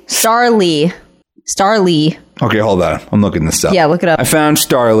 Starmie? Starly. Okay, hold on. I'm looking this up. Yeah, look it up. I found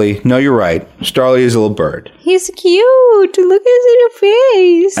Starly. No, you're right. Starly is a little bird. He's cute. Look at his little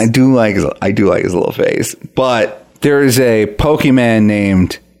face. I do like his little face. But there is a Pokemon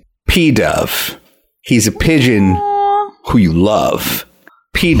named P-Dove. He's a pigeon who you love.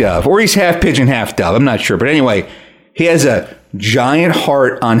 P-Dove. Or he's half pigeon, half dove. I'm not sure. But anyway, he has a giant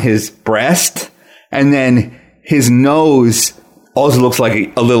heart on his breast. And then his nose also looks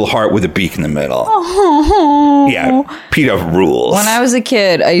like a little heart with a beak in the middle. Oh. Yeah, P-Dove rules. When I was a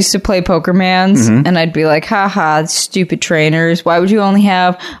kid, I used to play Pokermans, and I'd be like, haha, stupid trainers. Why would you only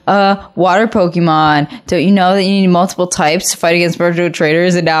have a water Pokemon? Don't you know that you need multiple types to fight against virtual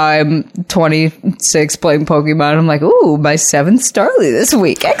trainers? And now I'm 26 playing Pokemon. I'm like, ooh, my 7th Starly this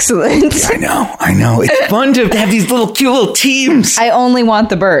week. Excellent. Yeah, I know. It's fun to have these little cute little teams. I only want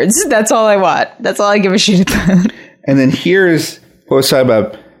the birds. That's all I want. That's all I give a shit about. And then here's what I was talking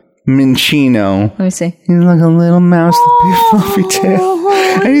about. Minchino. Let me see. He's like a little mouse with a big fluffy tail.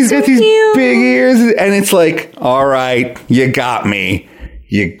 And he's got these big ears. And it's like, all right, you got me.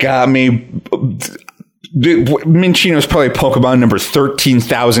 You got me. Minchino's probably Pokemon number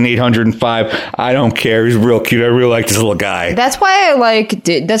 13,805. I don't care. He's real cute. I really like this little guy. That's why I like...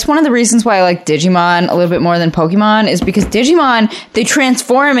 That's one of the reasons why I like Digimon a little bit more than Pokemon, is because Digimon, they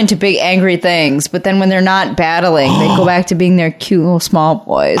transform into big angry things, but then when they're not battling, they go back to being their cute little small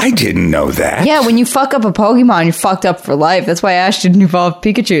boys. I didn't know that. Yeah, when you fuck up a Pokemon, you're fucked up for life. That's why Ash didn't evolve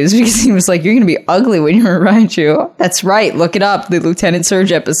Pikachu, because he was like, you're going to be ugly when you're a Raichu. That's right. Look it up. The Lieutenant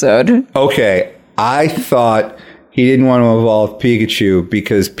Surge episode. Okay. I thought he didn't want to evolve Pikachu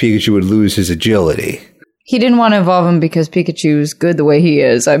because Pikachu would lose his agility. He didn't want to evolve him because Pikachu's good the way he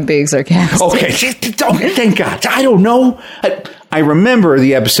is. I'm being sarcastic. Okay, thank God. I don't know. I remember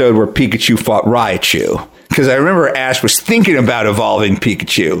the episode where Pikachu fought Raichu. Because I remember Ash was thinking about evolving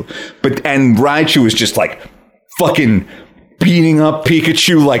Pikachu. And Raichu was just like fucking beating up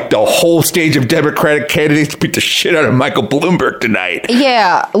Pikachu like the whole stage of Democratic candidates beat the shit out of Michael Bloomberg tonight.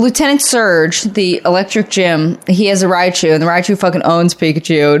 Yeah, Lieutenant Surge, the electric gym, he has a Raichu, and the Raichu fucking owns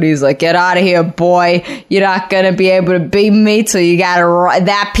Pikachu, and he's like, get out of here, boy. You're not gonna be able to beat me, so you gotta...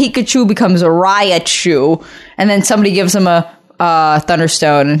 That Pikachu becomes a Raichu, and then somebody gives him a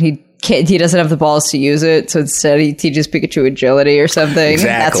Thunderstone, and he doesn't have the balls to use it, so instead he teaches Pikachu agility or something. Exactly.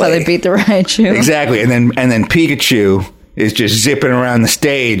 That's how they beat the Raichu. Exactly, and then Pikachu is just zipping around the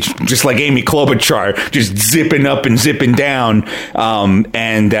stage, just like Amy Klobuchar, just zipping up and zipping down,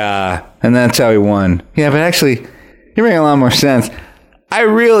 and that's how he won. Yeah, but actually, you're making a lot more sense. I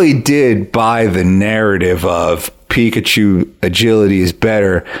really did buy the narrative of Pikachu agility is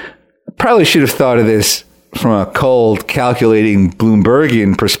better. Probably should have thought of this from a cold, calculating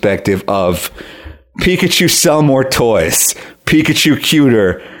Bloombergian perspective of Pikachu sell more toys, Pikachu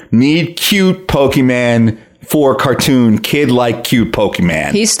cuter, need cute Pokemon for cartoon, kid-like cute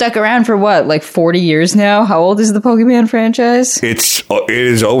Pokemon. He's stuck around for what, like 40 years now? How old is the Pokemon franchise? It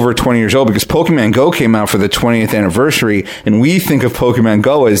is over 20 years old because Pokemon Go came out for the 20th anniversary, and we think of Pokemon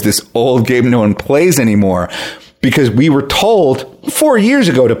Go as this old game no one plays anymore because we were told 4 years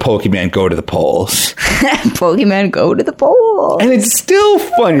ago to Pokemon Go to the polls. Pokemon Go to the polls. And it's still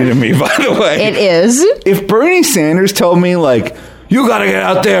funny to me, by the way. It is. If Bernie Sanders told me, like, you gotta get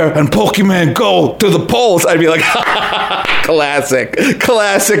out there and Pokemon Go to the polls, I'd be like,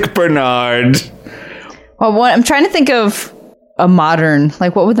 classic Bernard. Well, I'm trying to think of a modern,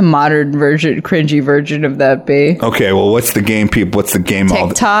 like, what would the modern version, cringy version of that be? Okay, well, what's the game, people? What's the game?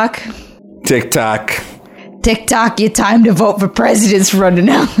 TikTok. TikTok, your time to vote for president's running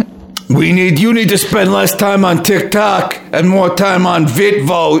out. You need to spend less time on TikTok and more time on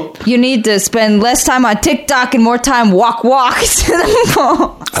VitVote. You need to spend less time on TikTok and more time walk to the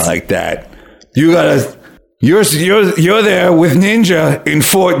polls. I like that. You're there with Ninja in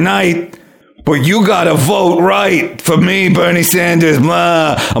Fortnite, but you gotta vote right for me, Bernie Sanders.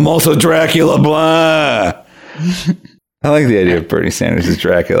 Blah. I'm also Dracula. Blah. I like the idea of Bernie Sanders as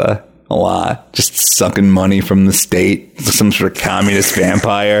Dracula a lot. Just sucking money from the state, some sort of communist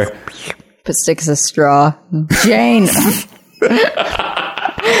vampire. But sticks a straw. Jane.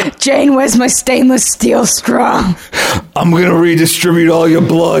 Jane, where's my stainless steel straw? I'm gonna redistribute all your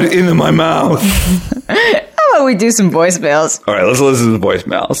blood into my mouth. How about we do some voicemails? All right, let's listen to the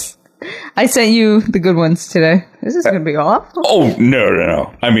voicemails. I sent you the good ones today. Is this going to be awful? Oh,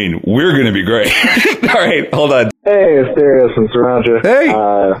 no. I mean, we're going to be great. All right, hold on. Hey, Asterios and Sriracha. Hey.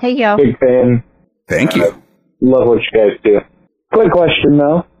 Hey, yo. Big fan. Thank you. Love what you guys do. Quick question,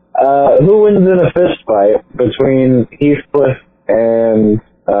 though. Who wins in a fist fight between Heathcliff and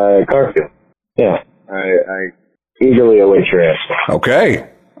Garfield? Yeah, I eagerly await your answer. Okay.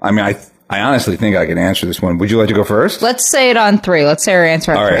 I mean, I honestly think I can answer this one. Would you like to go first? Let's say it on three. Let's say our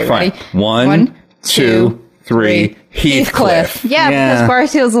answer on all three. All right, fine. Ready? One, two, three. Heathcliff. Yeah, because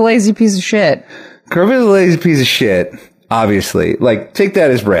Garfield's a lazy piece of shit. Garfield's a lazy piece of shit, obviously. Like, take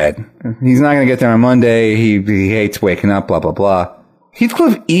that as read. He's not going to get there on Monday. He hates waking up, blah, blah, blah.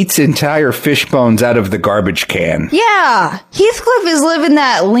 Heathcliff eats entire fish bones out of the garbage can. Yeah. Heathcliff is living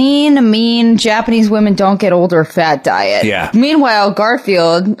that lean, mean, Japanese women don't get older fat diet. Yeah. Meanwhile,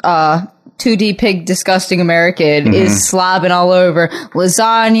 Garfield, 2D pig disgusting American, is slobbing all over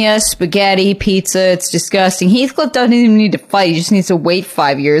lasagna, spaghetti, pizza. It's disgusting. Heathcliff doesn't even need to fight. He just needs to wait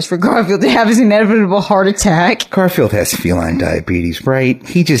 5 years for Garfield to have his inevitable heart attack. Garfield has feline diabetes, right?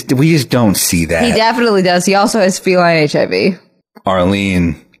 We just don't see that. He definitely does. He also has feline HIV.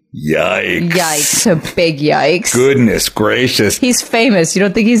 Arlene. Yikes. Yikes. A big yikes. Goodness gracious. He's famous. You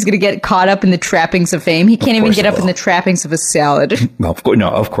don't think he's going to get caught up in the trappings of fame? He can't even get up in the trappings of a salad. No,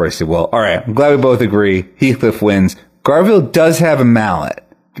 of course he will. All right. I'm glad we both agree. Heathcliff wins. Garfield does have a mallet.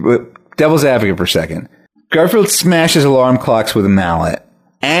 Devil's advocate for a second. Garfield smashes alarm clocks with a mallet.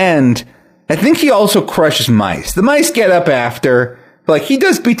 And I think he also crushes mice. The mice get up after. Like, he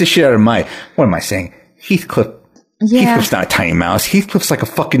does beat the shit out of mice. What am I saying? Heathcliff's not a tiny mouse. Heathcliff's like a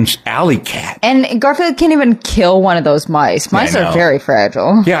fucking alley cat. And Garfield can't even kill one of those mice. Mice are very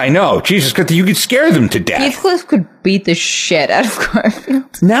fragile. Yeah, I know. Jesus, you could scare them to death. Heathcliff could beat the shit out of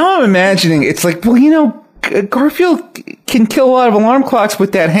Garfield. Now I'm imagining, it's like, well, Garfield can kill a lot of alarm clocks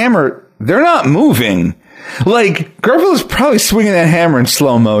with that hammer. They're not moving. Like, Garfield is probably swinging that hammer in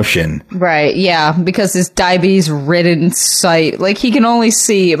slow motion. Right, yeah, because his diabetes-ridden sight. Like, he can only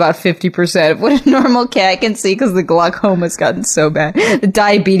see about 50% of what a normal cat can see because the glaucoma's gotten so bad. The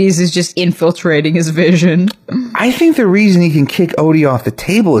diabetes is just infiltrating his vision. I think the reason he can kick Odie off the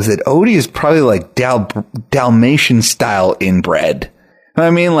table is that Odie is probably like Dalmatian-style inbred.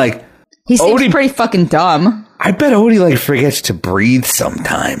 I mean, like... He seems pretty fucking dumb. I bet Odie, like, forgets to breathe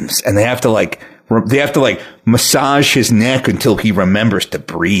sometimes, and they have to, like... massage his neck until he remembers to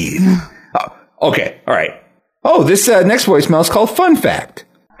breathe. Okay, all right. Oh, this next voicemail is called Fun Fact.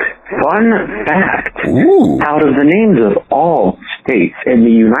 Fun fact. Ooh. Out of the names of all states in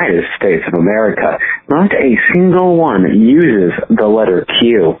the United States of America, not a single one uses the letter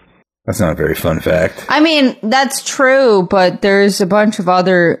Q. That's not a very fun fact. I mean, that's true, but there's a bunch of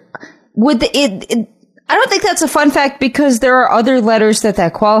other... I don't think that's a fun fact because there are other letters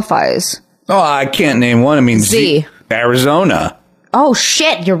that qualifies. Oh, I can't name one. I mean, Z. Arizona. Oh,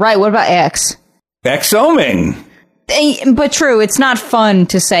 shit. You're right. What about X? Xoming. But true, it's not fun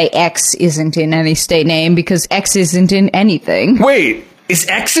to say X isn't in any state name because X isn't in anything. Wait, is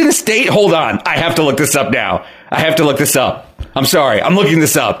X in a state? Hold on. I have to look this up now. I have to look this up. I'm sorry. I'm looking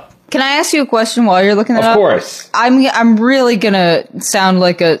this up. Can I ask you a question while you're looking it up? Of course. I'm really gonna sound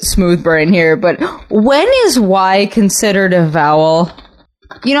like a smooth brain here, but when is Y considered a vowel?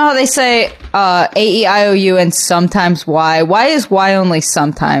 You know how they say A-E-I-O-U and sometimes Y? Why is Y only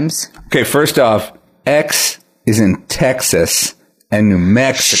sometimes? Okay, first off, X is in Texas and New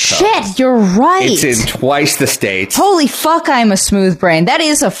Mexico. Shit, you're right. It's in twice the states. Holy fuck, I'm a smooth brain. That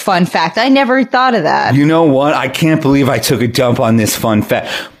is a fun fact. I never thought of that. You know what? I can't believe I took a dump on this fun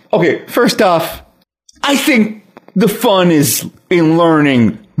fact. Okay, first off, I think the fun is in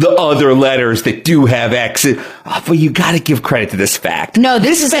learning the other letters that do have X. But you got to give credit to this fact. No,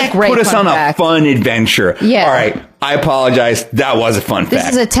 this is fact a great put us on fact. A fun adventure. Yeah. All right. I apologize. That was a fun fact.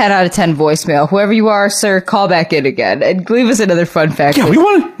 This is a 10 out of 10 voicemail. Whoever you are, sir, call back in again and leave us another fun fact. Yeah, we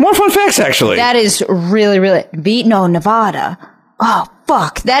want more fun facts, actually. That is really, really... Nevada. Oh,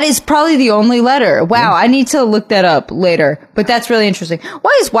 fuck. That is probably the only letter. Wow, I need to look that up later. But that's really interesting.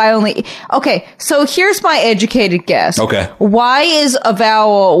 Why is Y only... Okay, so here's my educated guess. Okay. Why is a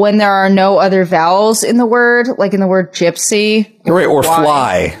vowel when there are no other vowels in the word? Like in the word gypsy? Right, or Y?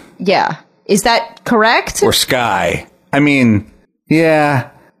 fly. Yeah. Is that correct? Or sky. I mean,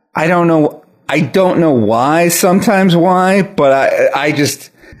 yeah. I don't know. I don't know why, sometimes why, but I just...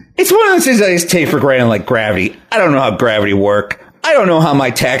 It's one of those things I just take for granted, like gravity. I don't know how gravity works. I don't know how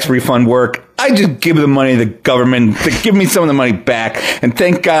my tax refund work. I just give the money to the government to give me some of the money back. And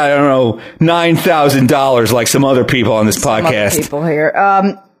thank God, I don't know, $9,000 like some other people on this podcast. Other people here.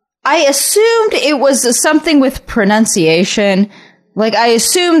 I assumed it was something with pronunciation. Like, I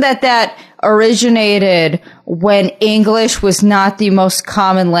assumed that originated when English was not the most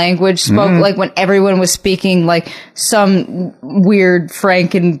common language spoke, like when everyone was speaking like some weird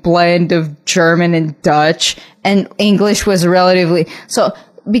Franken blend of German and Dutch, and English was relatively... So,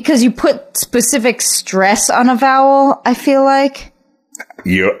 because you put specific stress on a vowel, I feel like.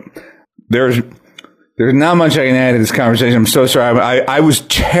 Yeah. There's not much I can add to this conversation. I'm so sorry. I was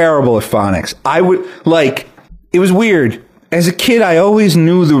terrible at phonics. It was weird. As a kid, I always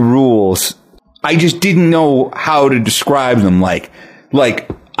knew the rules. I just didn't know how to describe them. Like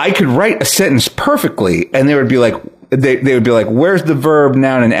I could write a sentence perfectly, and they would be like, where's the verb,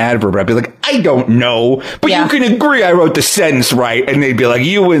 noun, and adverb? I'd be like, I don't know, but you can agree I wrote the sentence right. And they'd be like,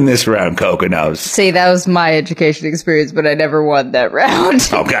 you win this round, Coconuts. See, that was my education experience, but I never won that round.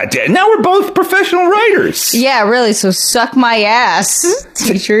 Oh, goddamn. Now we're both professional writers. Yeah, really. So suck my ass,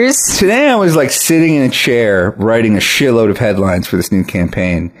 teachers. Today I was like sitting in a chair writing a shitload of headlines for this new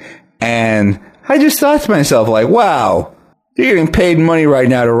campaign. And I just thought to myself, like, wow, you're getting paid money right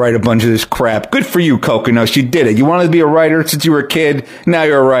now to write a bunch of this crap. Good for you, Coconuts. You did it. You wanted to be a writer since you were a kid. Now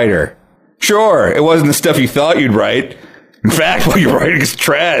you're a writer. Sure, it wasn't the stuff you thought you'd write. In fact, what you're writing is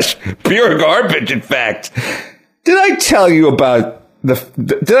trash. Pure garbage, in fact. Did I tell you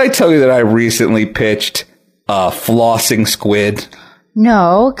that I recently pitched flossing squid?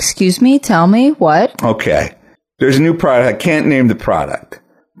 No, excuse me. Tell me what? Okay. There's a new product. I can't name the product,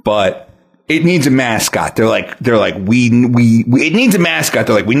 but it needs a mascot. They're like, we it needs a mascot.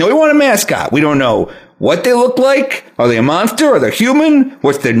 They're like, we know we want a mascot. We don't know what they look like. Are they a monster? Are they human?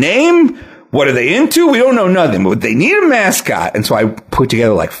 What's their name? What are they into? We don't know nothing, but they need a mascot. And so I put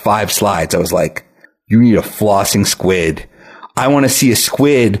together like 5 slides. I was like, you need a flossing squid. I want to see a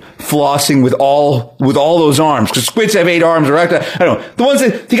squid flossing with all those arms, because squids have 8 arms. Or I don't know, the ones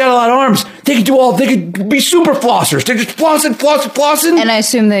that they got a lot of arms. They could be super flossers. They're just flossing. And I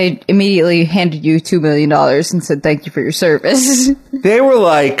assume they immediately handed you $2 million and said thank you for your service. They were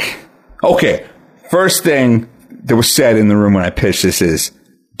like, okay. First thing that was said in the room when I pitched this is,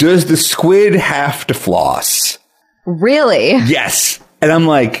 does the squid have to floss? Really? Yes. And I'm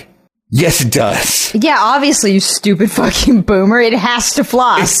like, yes, it does. Yeah, obviously, you stupid fucking boomer. It has to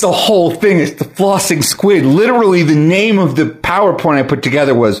floss. It's the whole thing. It's the flossing squid. Literally, the name of the PowerPoint I put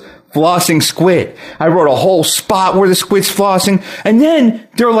together was flossing squid. I wrote a whole spot where the squid's flossing. And then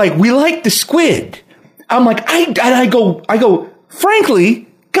they're like, we like the squid. I'm like, I go, frankly,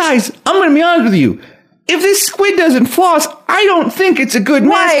 guys, I'm going to be honest with you. If this squid doesn't floss, I don't think it's a good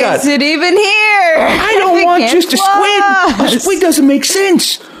mascot. Why is it even here? I don't want just a squid. A squid doesn't make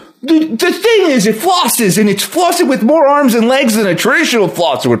sense. The thing is, it flosses, and it's flossing with more arms and legs than a traditional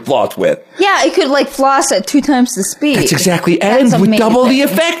flosser would floss with. Yeah, it could like floss at 2 times the speed. That's exactly, and with double the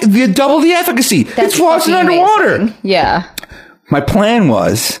effect, double the efficacy. It's flossing underwater. Amazing. Yeah. My plan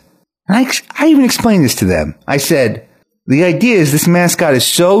was, and I even explained this to them. I said, the idea is this mascot is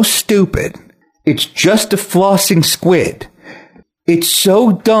so stupid. It's just a flossing squid. It's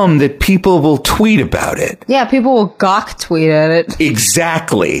so dumb that people will tweet about it. Yeah, people will gawk tweet at it.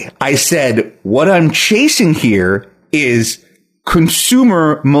 Exactly. I said, what I'm chasing here is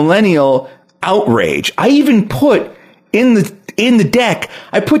consumer millennial outrage. I even put in the deck,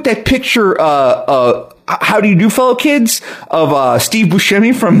 I put that picture, how do you do, fellow kids, of Steve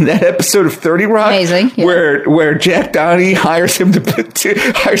Buscemi from that episode of 30 Rock. Amazing. Yeah. Where Jack Donaghy hires him to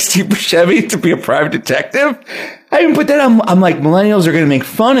hire Steve Buscemi to be a private detective. I even put that on. I'm like, millennials are going to make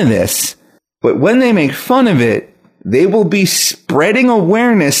fun of this, but when they make fun of it, they will be spreading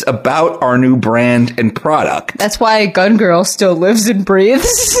awareness about our new brand and product. That's why Gun Girl still lives and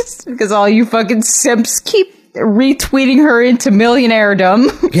breathes, because all you fucking simps keep retweeting her into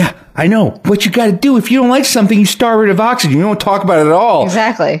millionairedom. Yeah, I know. What you got to do, if you don't like something, you starve it of oxygen. You don't talk about it at all.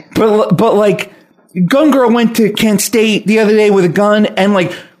 Exactly. But like, Gun Girl went to Kent State the other day with a gun, and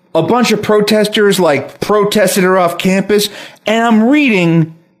like a bunch of protesters like protested her off campus. And I'm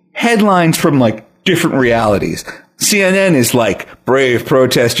reading headlines from like different realities. CNN is like, brave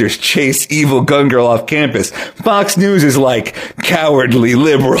protesters chase evil gun girl off campus. Fox News is like, cowardly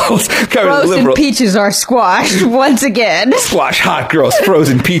liberals. Frozen peaches are squashed once again. Squash hot girls,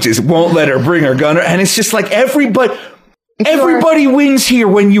 frozen peaches, won't let her bring her gun. And it's just like, everybody wins here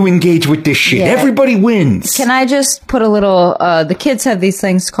when you engage with this shit. Yeah. Everybody wins. Can I just put a little, the kids have these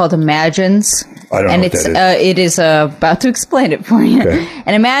things called imagines. I don't know what that is. It is about to explain it for you. Okay.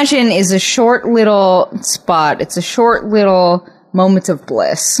 An imagine is a short little spot. It's a short little moment of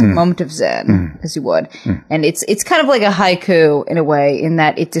bliss, moment of zen, as you would. And it's kind of like a haiku in a way, in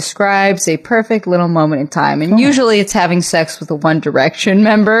that it describes a perfect little moment in time. And usually it's having sex with a One Direction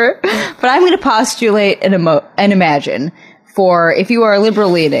member. But I'm going to postulate an imagine. For if you are liberal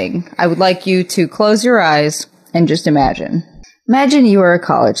leaning, I would like you to close your eyes and just imagine. Imagine you are a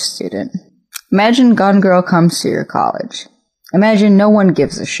college student. Imagine Gone Girl comes to your college. Imagine no one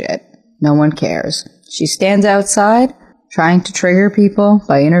gives a shit. No one cares. She stands outside, trying to trigger people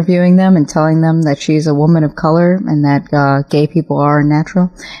by interviewing them and telling them that she's a woman of color and that gay people are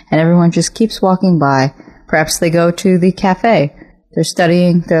unnatural. And everyone just keeps walking by. Perhaps they go to the cafe. They're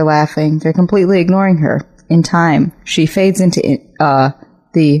studying, they're laughing, they're completely ignoring her. In time, she fades into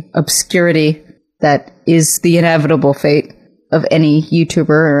the obscurity that is the inevitable fate of any YouTuber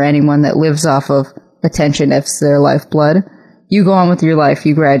or anyone that lives off of attention as their lifeblood. You go on with your life,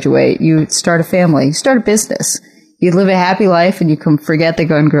 you graduate, you start a family, you start a business. You live a happy life and you can forget that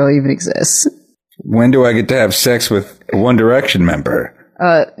Gun Girl even exists. When do I get to have sex with a One Direction member?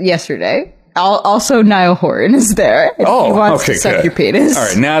 Yesterday. Also, Niall Horan is there. He wants to suck your penis. All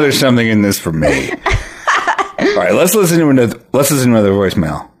right, now there's something in this for me. All right, let's listen to another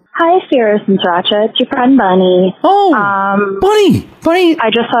voicemail. Hi, Sirius and Sriracha. It's your friend Bunny. Oh, Bunny. I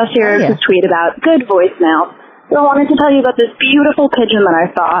just saw Sirius's tweet about good voicemail. So I wanted to tell you about this beautiful pigeon that I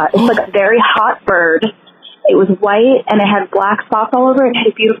saw. It's like a very hot bird. It was white and it had black spots all over it. It had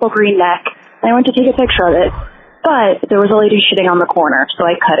a beautiful green neck. And I went to take a picture of it. But there was a lady shitting on the corner, so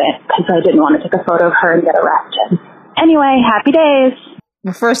I couldn't because I didn't want to take a photo of her and get arrested. Anyway, happy days.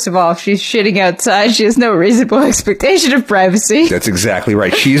 Well, first of all, if she's shitting outside, she has no reasonable expectation of privacy. That's exactly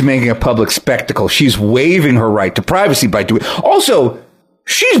right. She's making a public spectacle. She's waiving her right to privacy by doing... Also,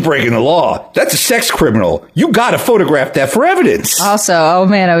 she's breaking the law. That's a sex criminal. You gotta photograph that for evidence. Also, oh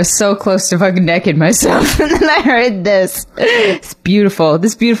man, I was so close to fucking necking myself, and then I heard this. It's beautiful.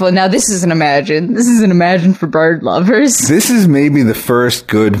 This is beautiful. Now, this is an Imagine. This is an Imagine for bird lovers. This is maybe the first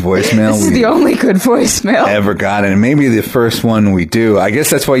good voicemail This is the only good voicemail ever got, and maybe the first one we do. I guess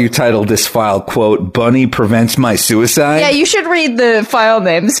that's why you titled this file, quote, Bunny Prevents My Suicide. Yeah, you should read the file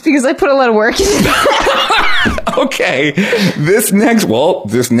names, because I put a lot of work into it. Okay, this next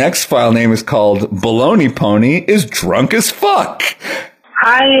file name is called Baloney Pony is Drunk as Fuck.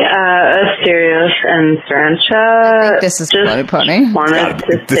 Hi, Asterios and Sarancha. This is just Baloney Pony. Wanted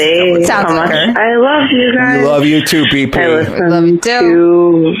to say how much I love you guys. We love you too, BP. I listen love you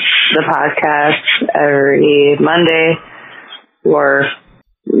to the podcast every Monday or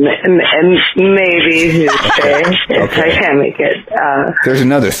maybe Tuesday if I can't make it. There's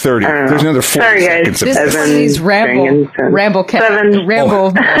another 30. There's another 40 Sorry, guys. seconds of This is one of these ramble. 7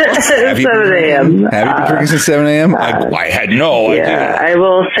 a.m. Have you been drinking since 7 a.m.? I had no idea. Yeah, I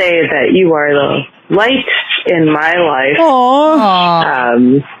will say that you are the light in my life.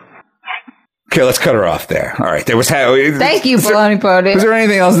 Aww. Okay, let's cut her off there. All right. Thank you, Baloney Pony. Was there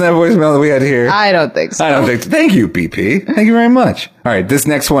anything else in that voicemail that we had to hear? I don't think so. Thank you, BP. Thank you very much. All right. This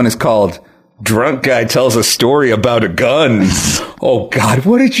next one is called Drunk Guy Tells a Story About a Gun. Oh, God.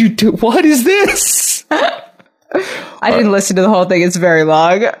 What did you do? What is this? I didn't listen to the whole thing. It's very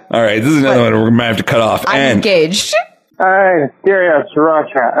long. All right. This is another one we're going to have to cut off. I'm engaged. All right, Asterios,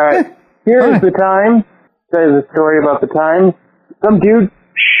 Sriracha. All right, here's the time. There's a story about the time. Some dude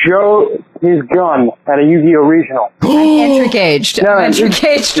showed his gun at a Yu-Gi-Oh! Regional. I'm intergaged. I'm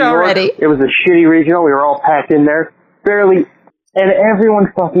intergaged already. It was a shitty regional. We were all packed in there. Barely. And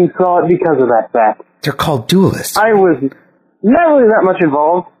everyone fucking saw it because of that fact. They're called duelists. I was not really that much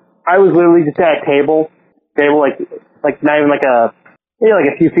involved. I was literally just at a table like not even like a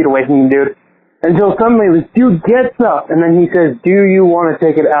few feet away from the dude. Until suddenly this dude gets up and then he says, "Do you want to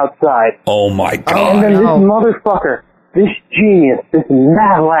take it outside?" Oh my God. And then this motherfucker, this genius, this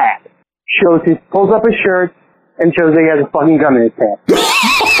mad lad, pulls up his shirt and shows that he has a fucking gun in his pants.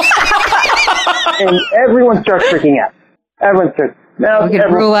 And everyone starts freaking out. Everyone starts. Now we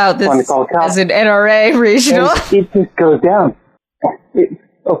can rule out this as an NRA regional. And it just goes down.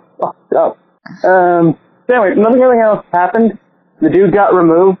 So anyway, nothing really else happened. The dude got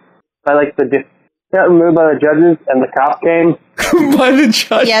removed by the judges, and the cop came. By the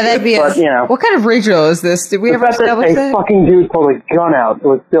judges? Yeah, that'd be what kind of regional is this? Did we ever establish that? A fucking dude pulled a gun out. It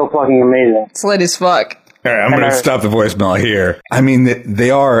was still fucking amazing. It's lit as fuck. All right, I'm going to stop the voicemail here. I mean,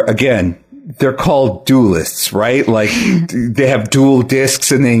 they are, again, they're called duelists, right? Like, they have dual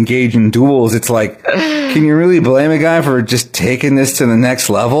discs and they engage in duels. It's like, can you really blame a guy for just taking this to the next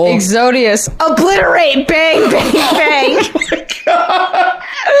level? Exodius, obliterate, bang, bang, bang. Oh my God.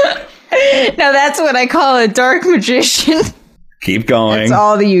 Now that's what I call a dark magician. Keep going. That's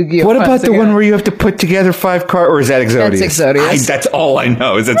all the Yu-Gi-Oh! What about the one where you have to put together 5 cards? Or is that Exodius? That's Exodius. That's all I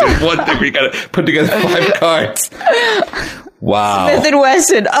know. Is that's one thing where you got to put together 5 cards. Wow. Smith &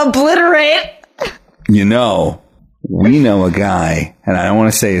 Wesson, obliterate. You know, we know a guy, and I don't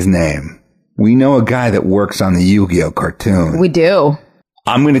want to say his name. We know a guy that works on the Yu-Gi-Oh! Cartoon. We do.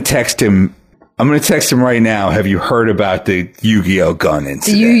 I'm going to text him right now. Have you heard about the Yu-Gi-Oh! Gun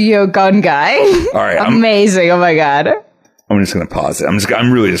incident? The Yu-Gi-Oh! Gun guy. All right. Amazing. Oh my God. I'm just going to pause it.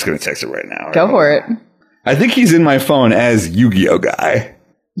 I'm really just going to text it right now. Go for it. I think he's in my phone as Yu-Gi-Oh! Guy.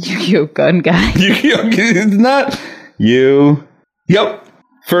 Yu-Gi-Oh! Gun guy. Yu-Gi-Oh! It's not you. Yep.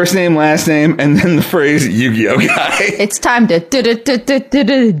 First name, last name, and then the phrase Yu-Gi-Oh! Guy. It's time to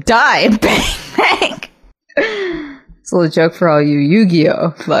die. Bang, bang. It's a little joke for all you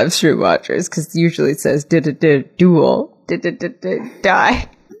Yu-Gi-Oh! Live stream watchers, because usually it says duel. Die.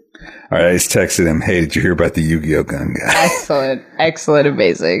 All right, I just texted him, hey, did you hear about the Yu-Gi-Oh! Gun guy? Excellent. Excellent.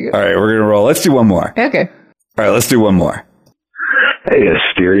 Amazing. All right, we're going to roll. Let's do one more. Okay. All right, let's do one more. Hey,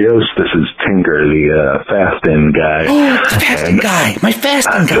 Asterios, this is Tinker, the fasting guy. Oh, the fasting guy. My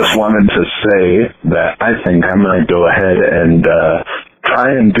fasting guy. I just wanted to say that I think I'm going to go ahead and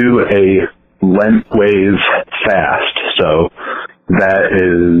try and do a Lentways fast. So that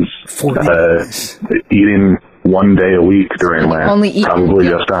is eating one day a week during Lent. Probably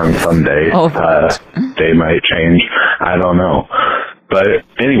just on Sunday. Day might change. I don't know. But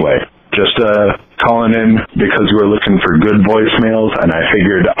anyway, just calling in because we were looking for good voicemails, and I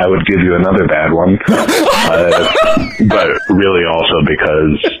figured I would give you another bad one. But really also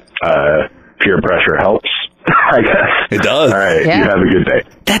because peer pressure helps. I guess. It does. All right. Yeah. You have a good day.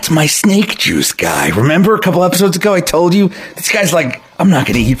 That's my snake juice guy. Remember a couple episodes ago I told you this guy's like, I'm not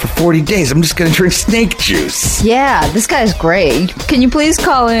going to eat for 40 days. I'm just going to drink snake juice. Yeah, this guy's great. Can you please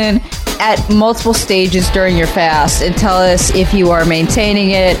call in at multiple stages during your fast and tell us if you are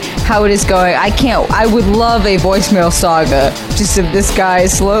maintaining it, how it is going? I would love a voicemail saga just of this guy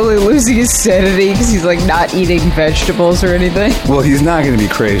slowly losing his sanity because he's like not eating vegetables or anything. Well, he's not going to be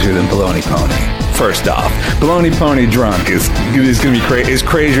crazier than Baloney Pony. First off, Baloney Pony drunk is going to be is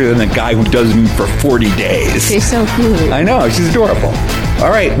crazier than the guy who does meat for 40 days. She's so cute. I know, she's adorable.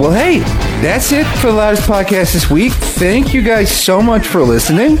 All right, well, hey, that's it for the Loudest Podcast this week. Thank you guys so much for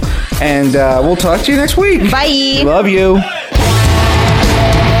listening, and we'll talk to you next week. Bye. Love you.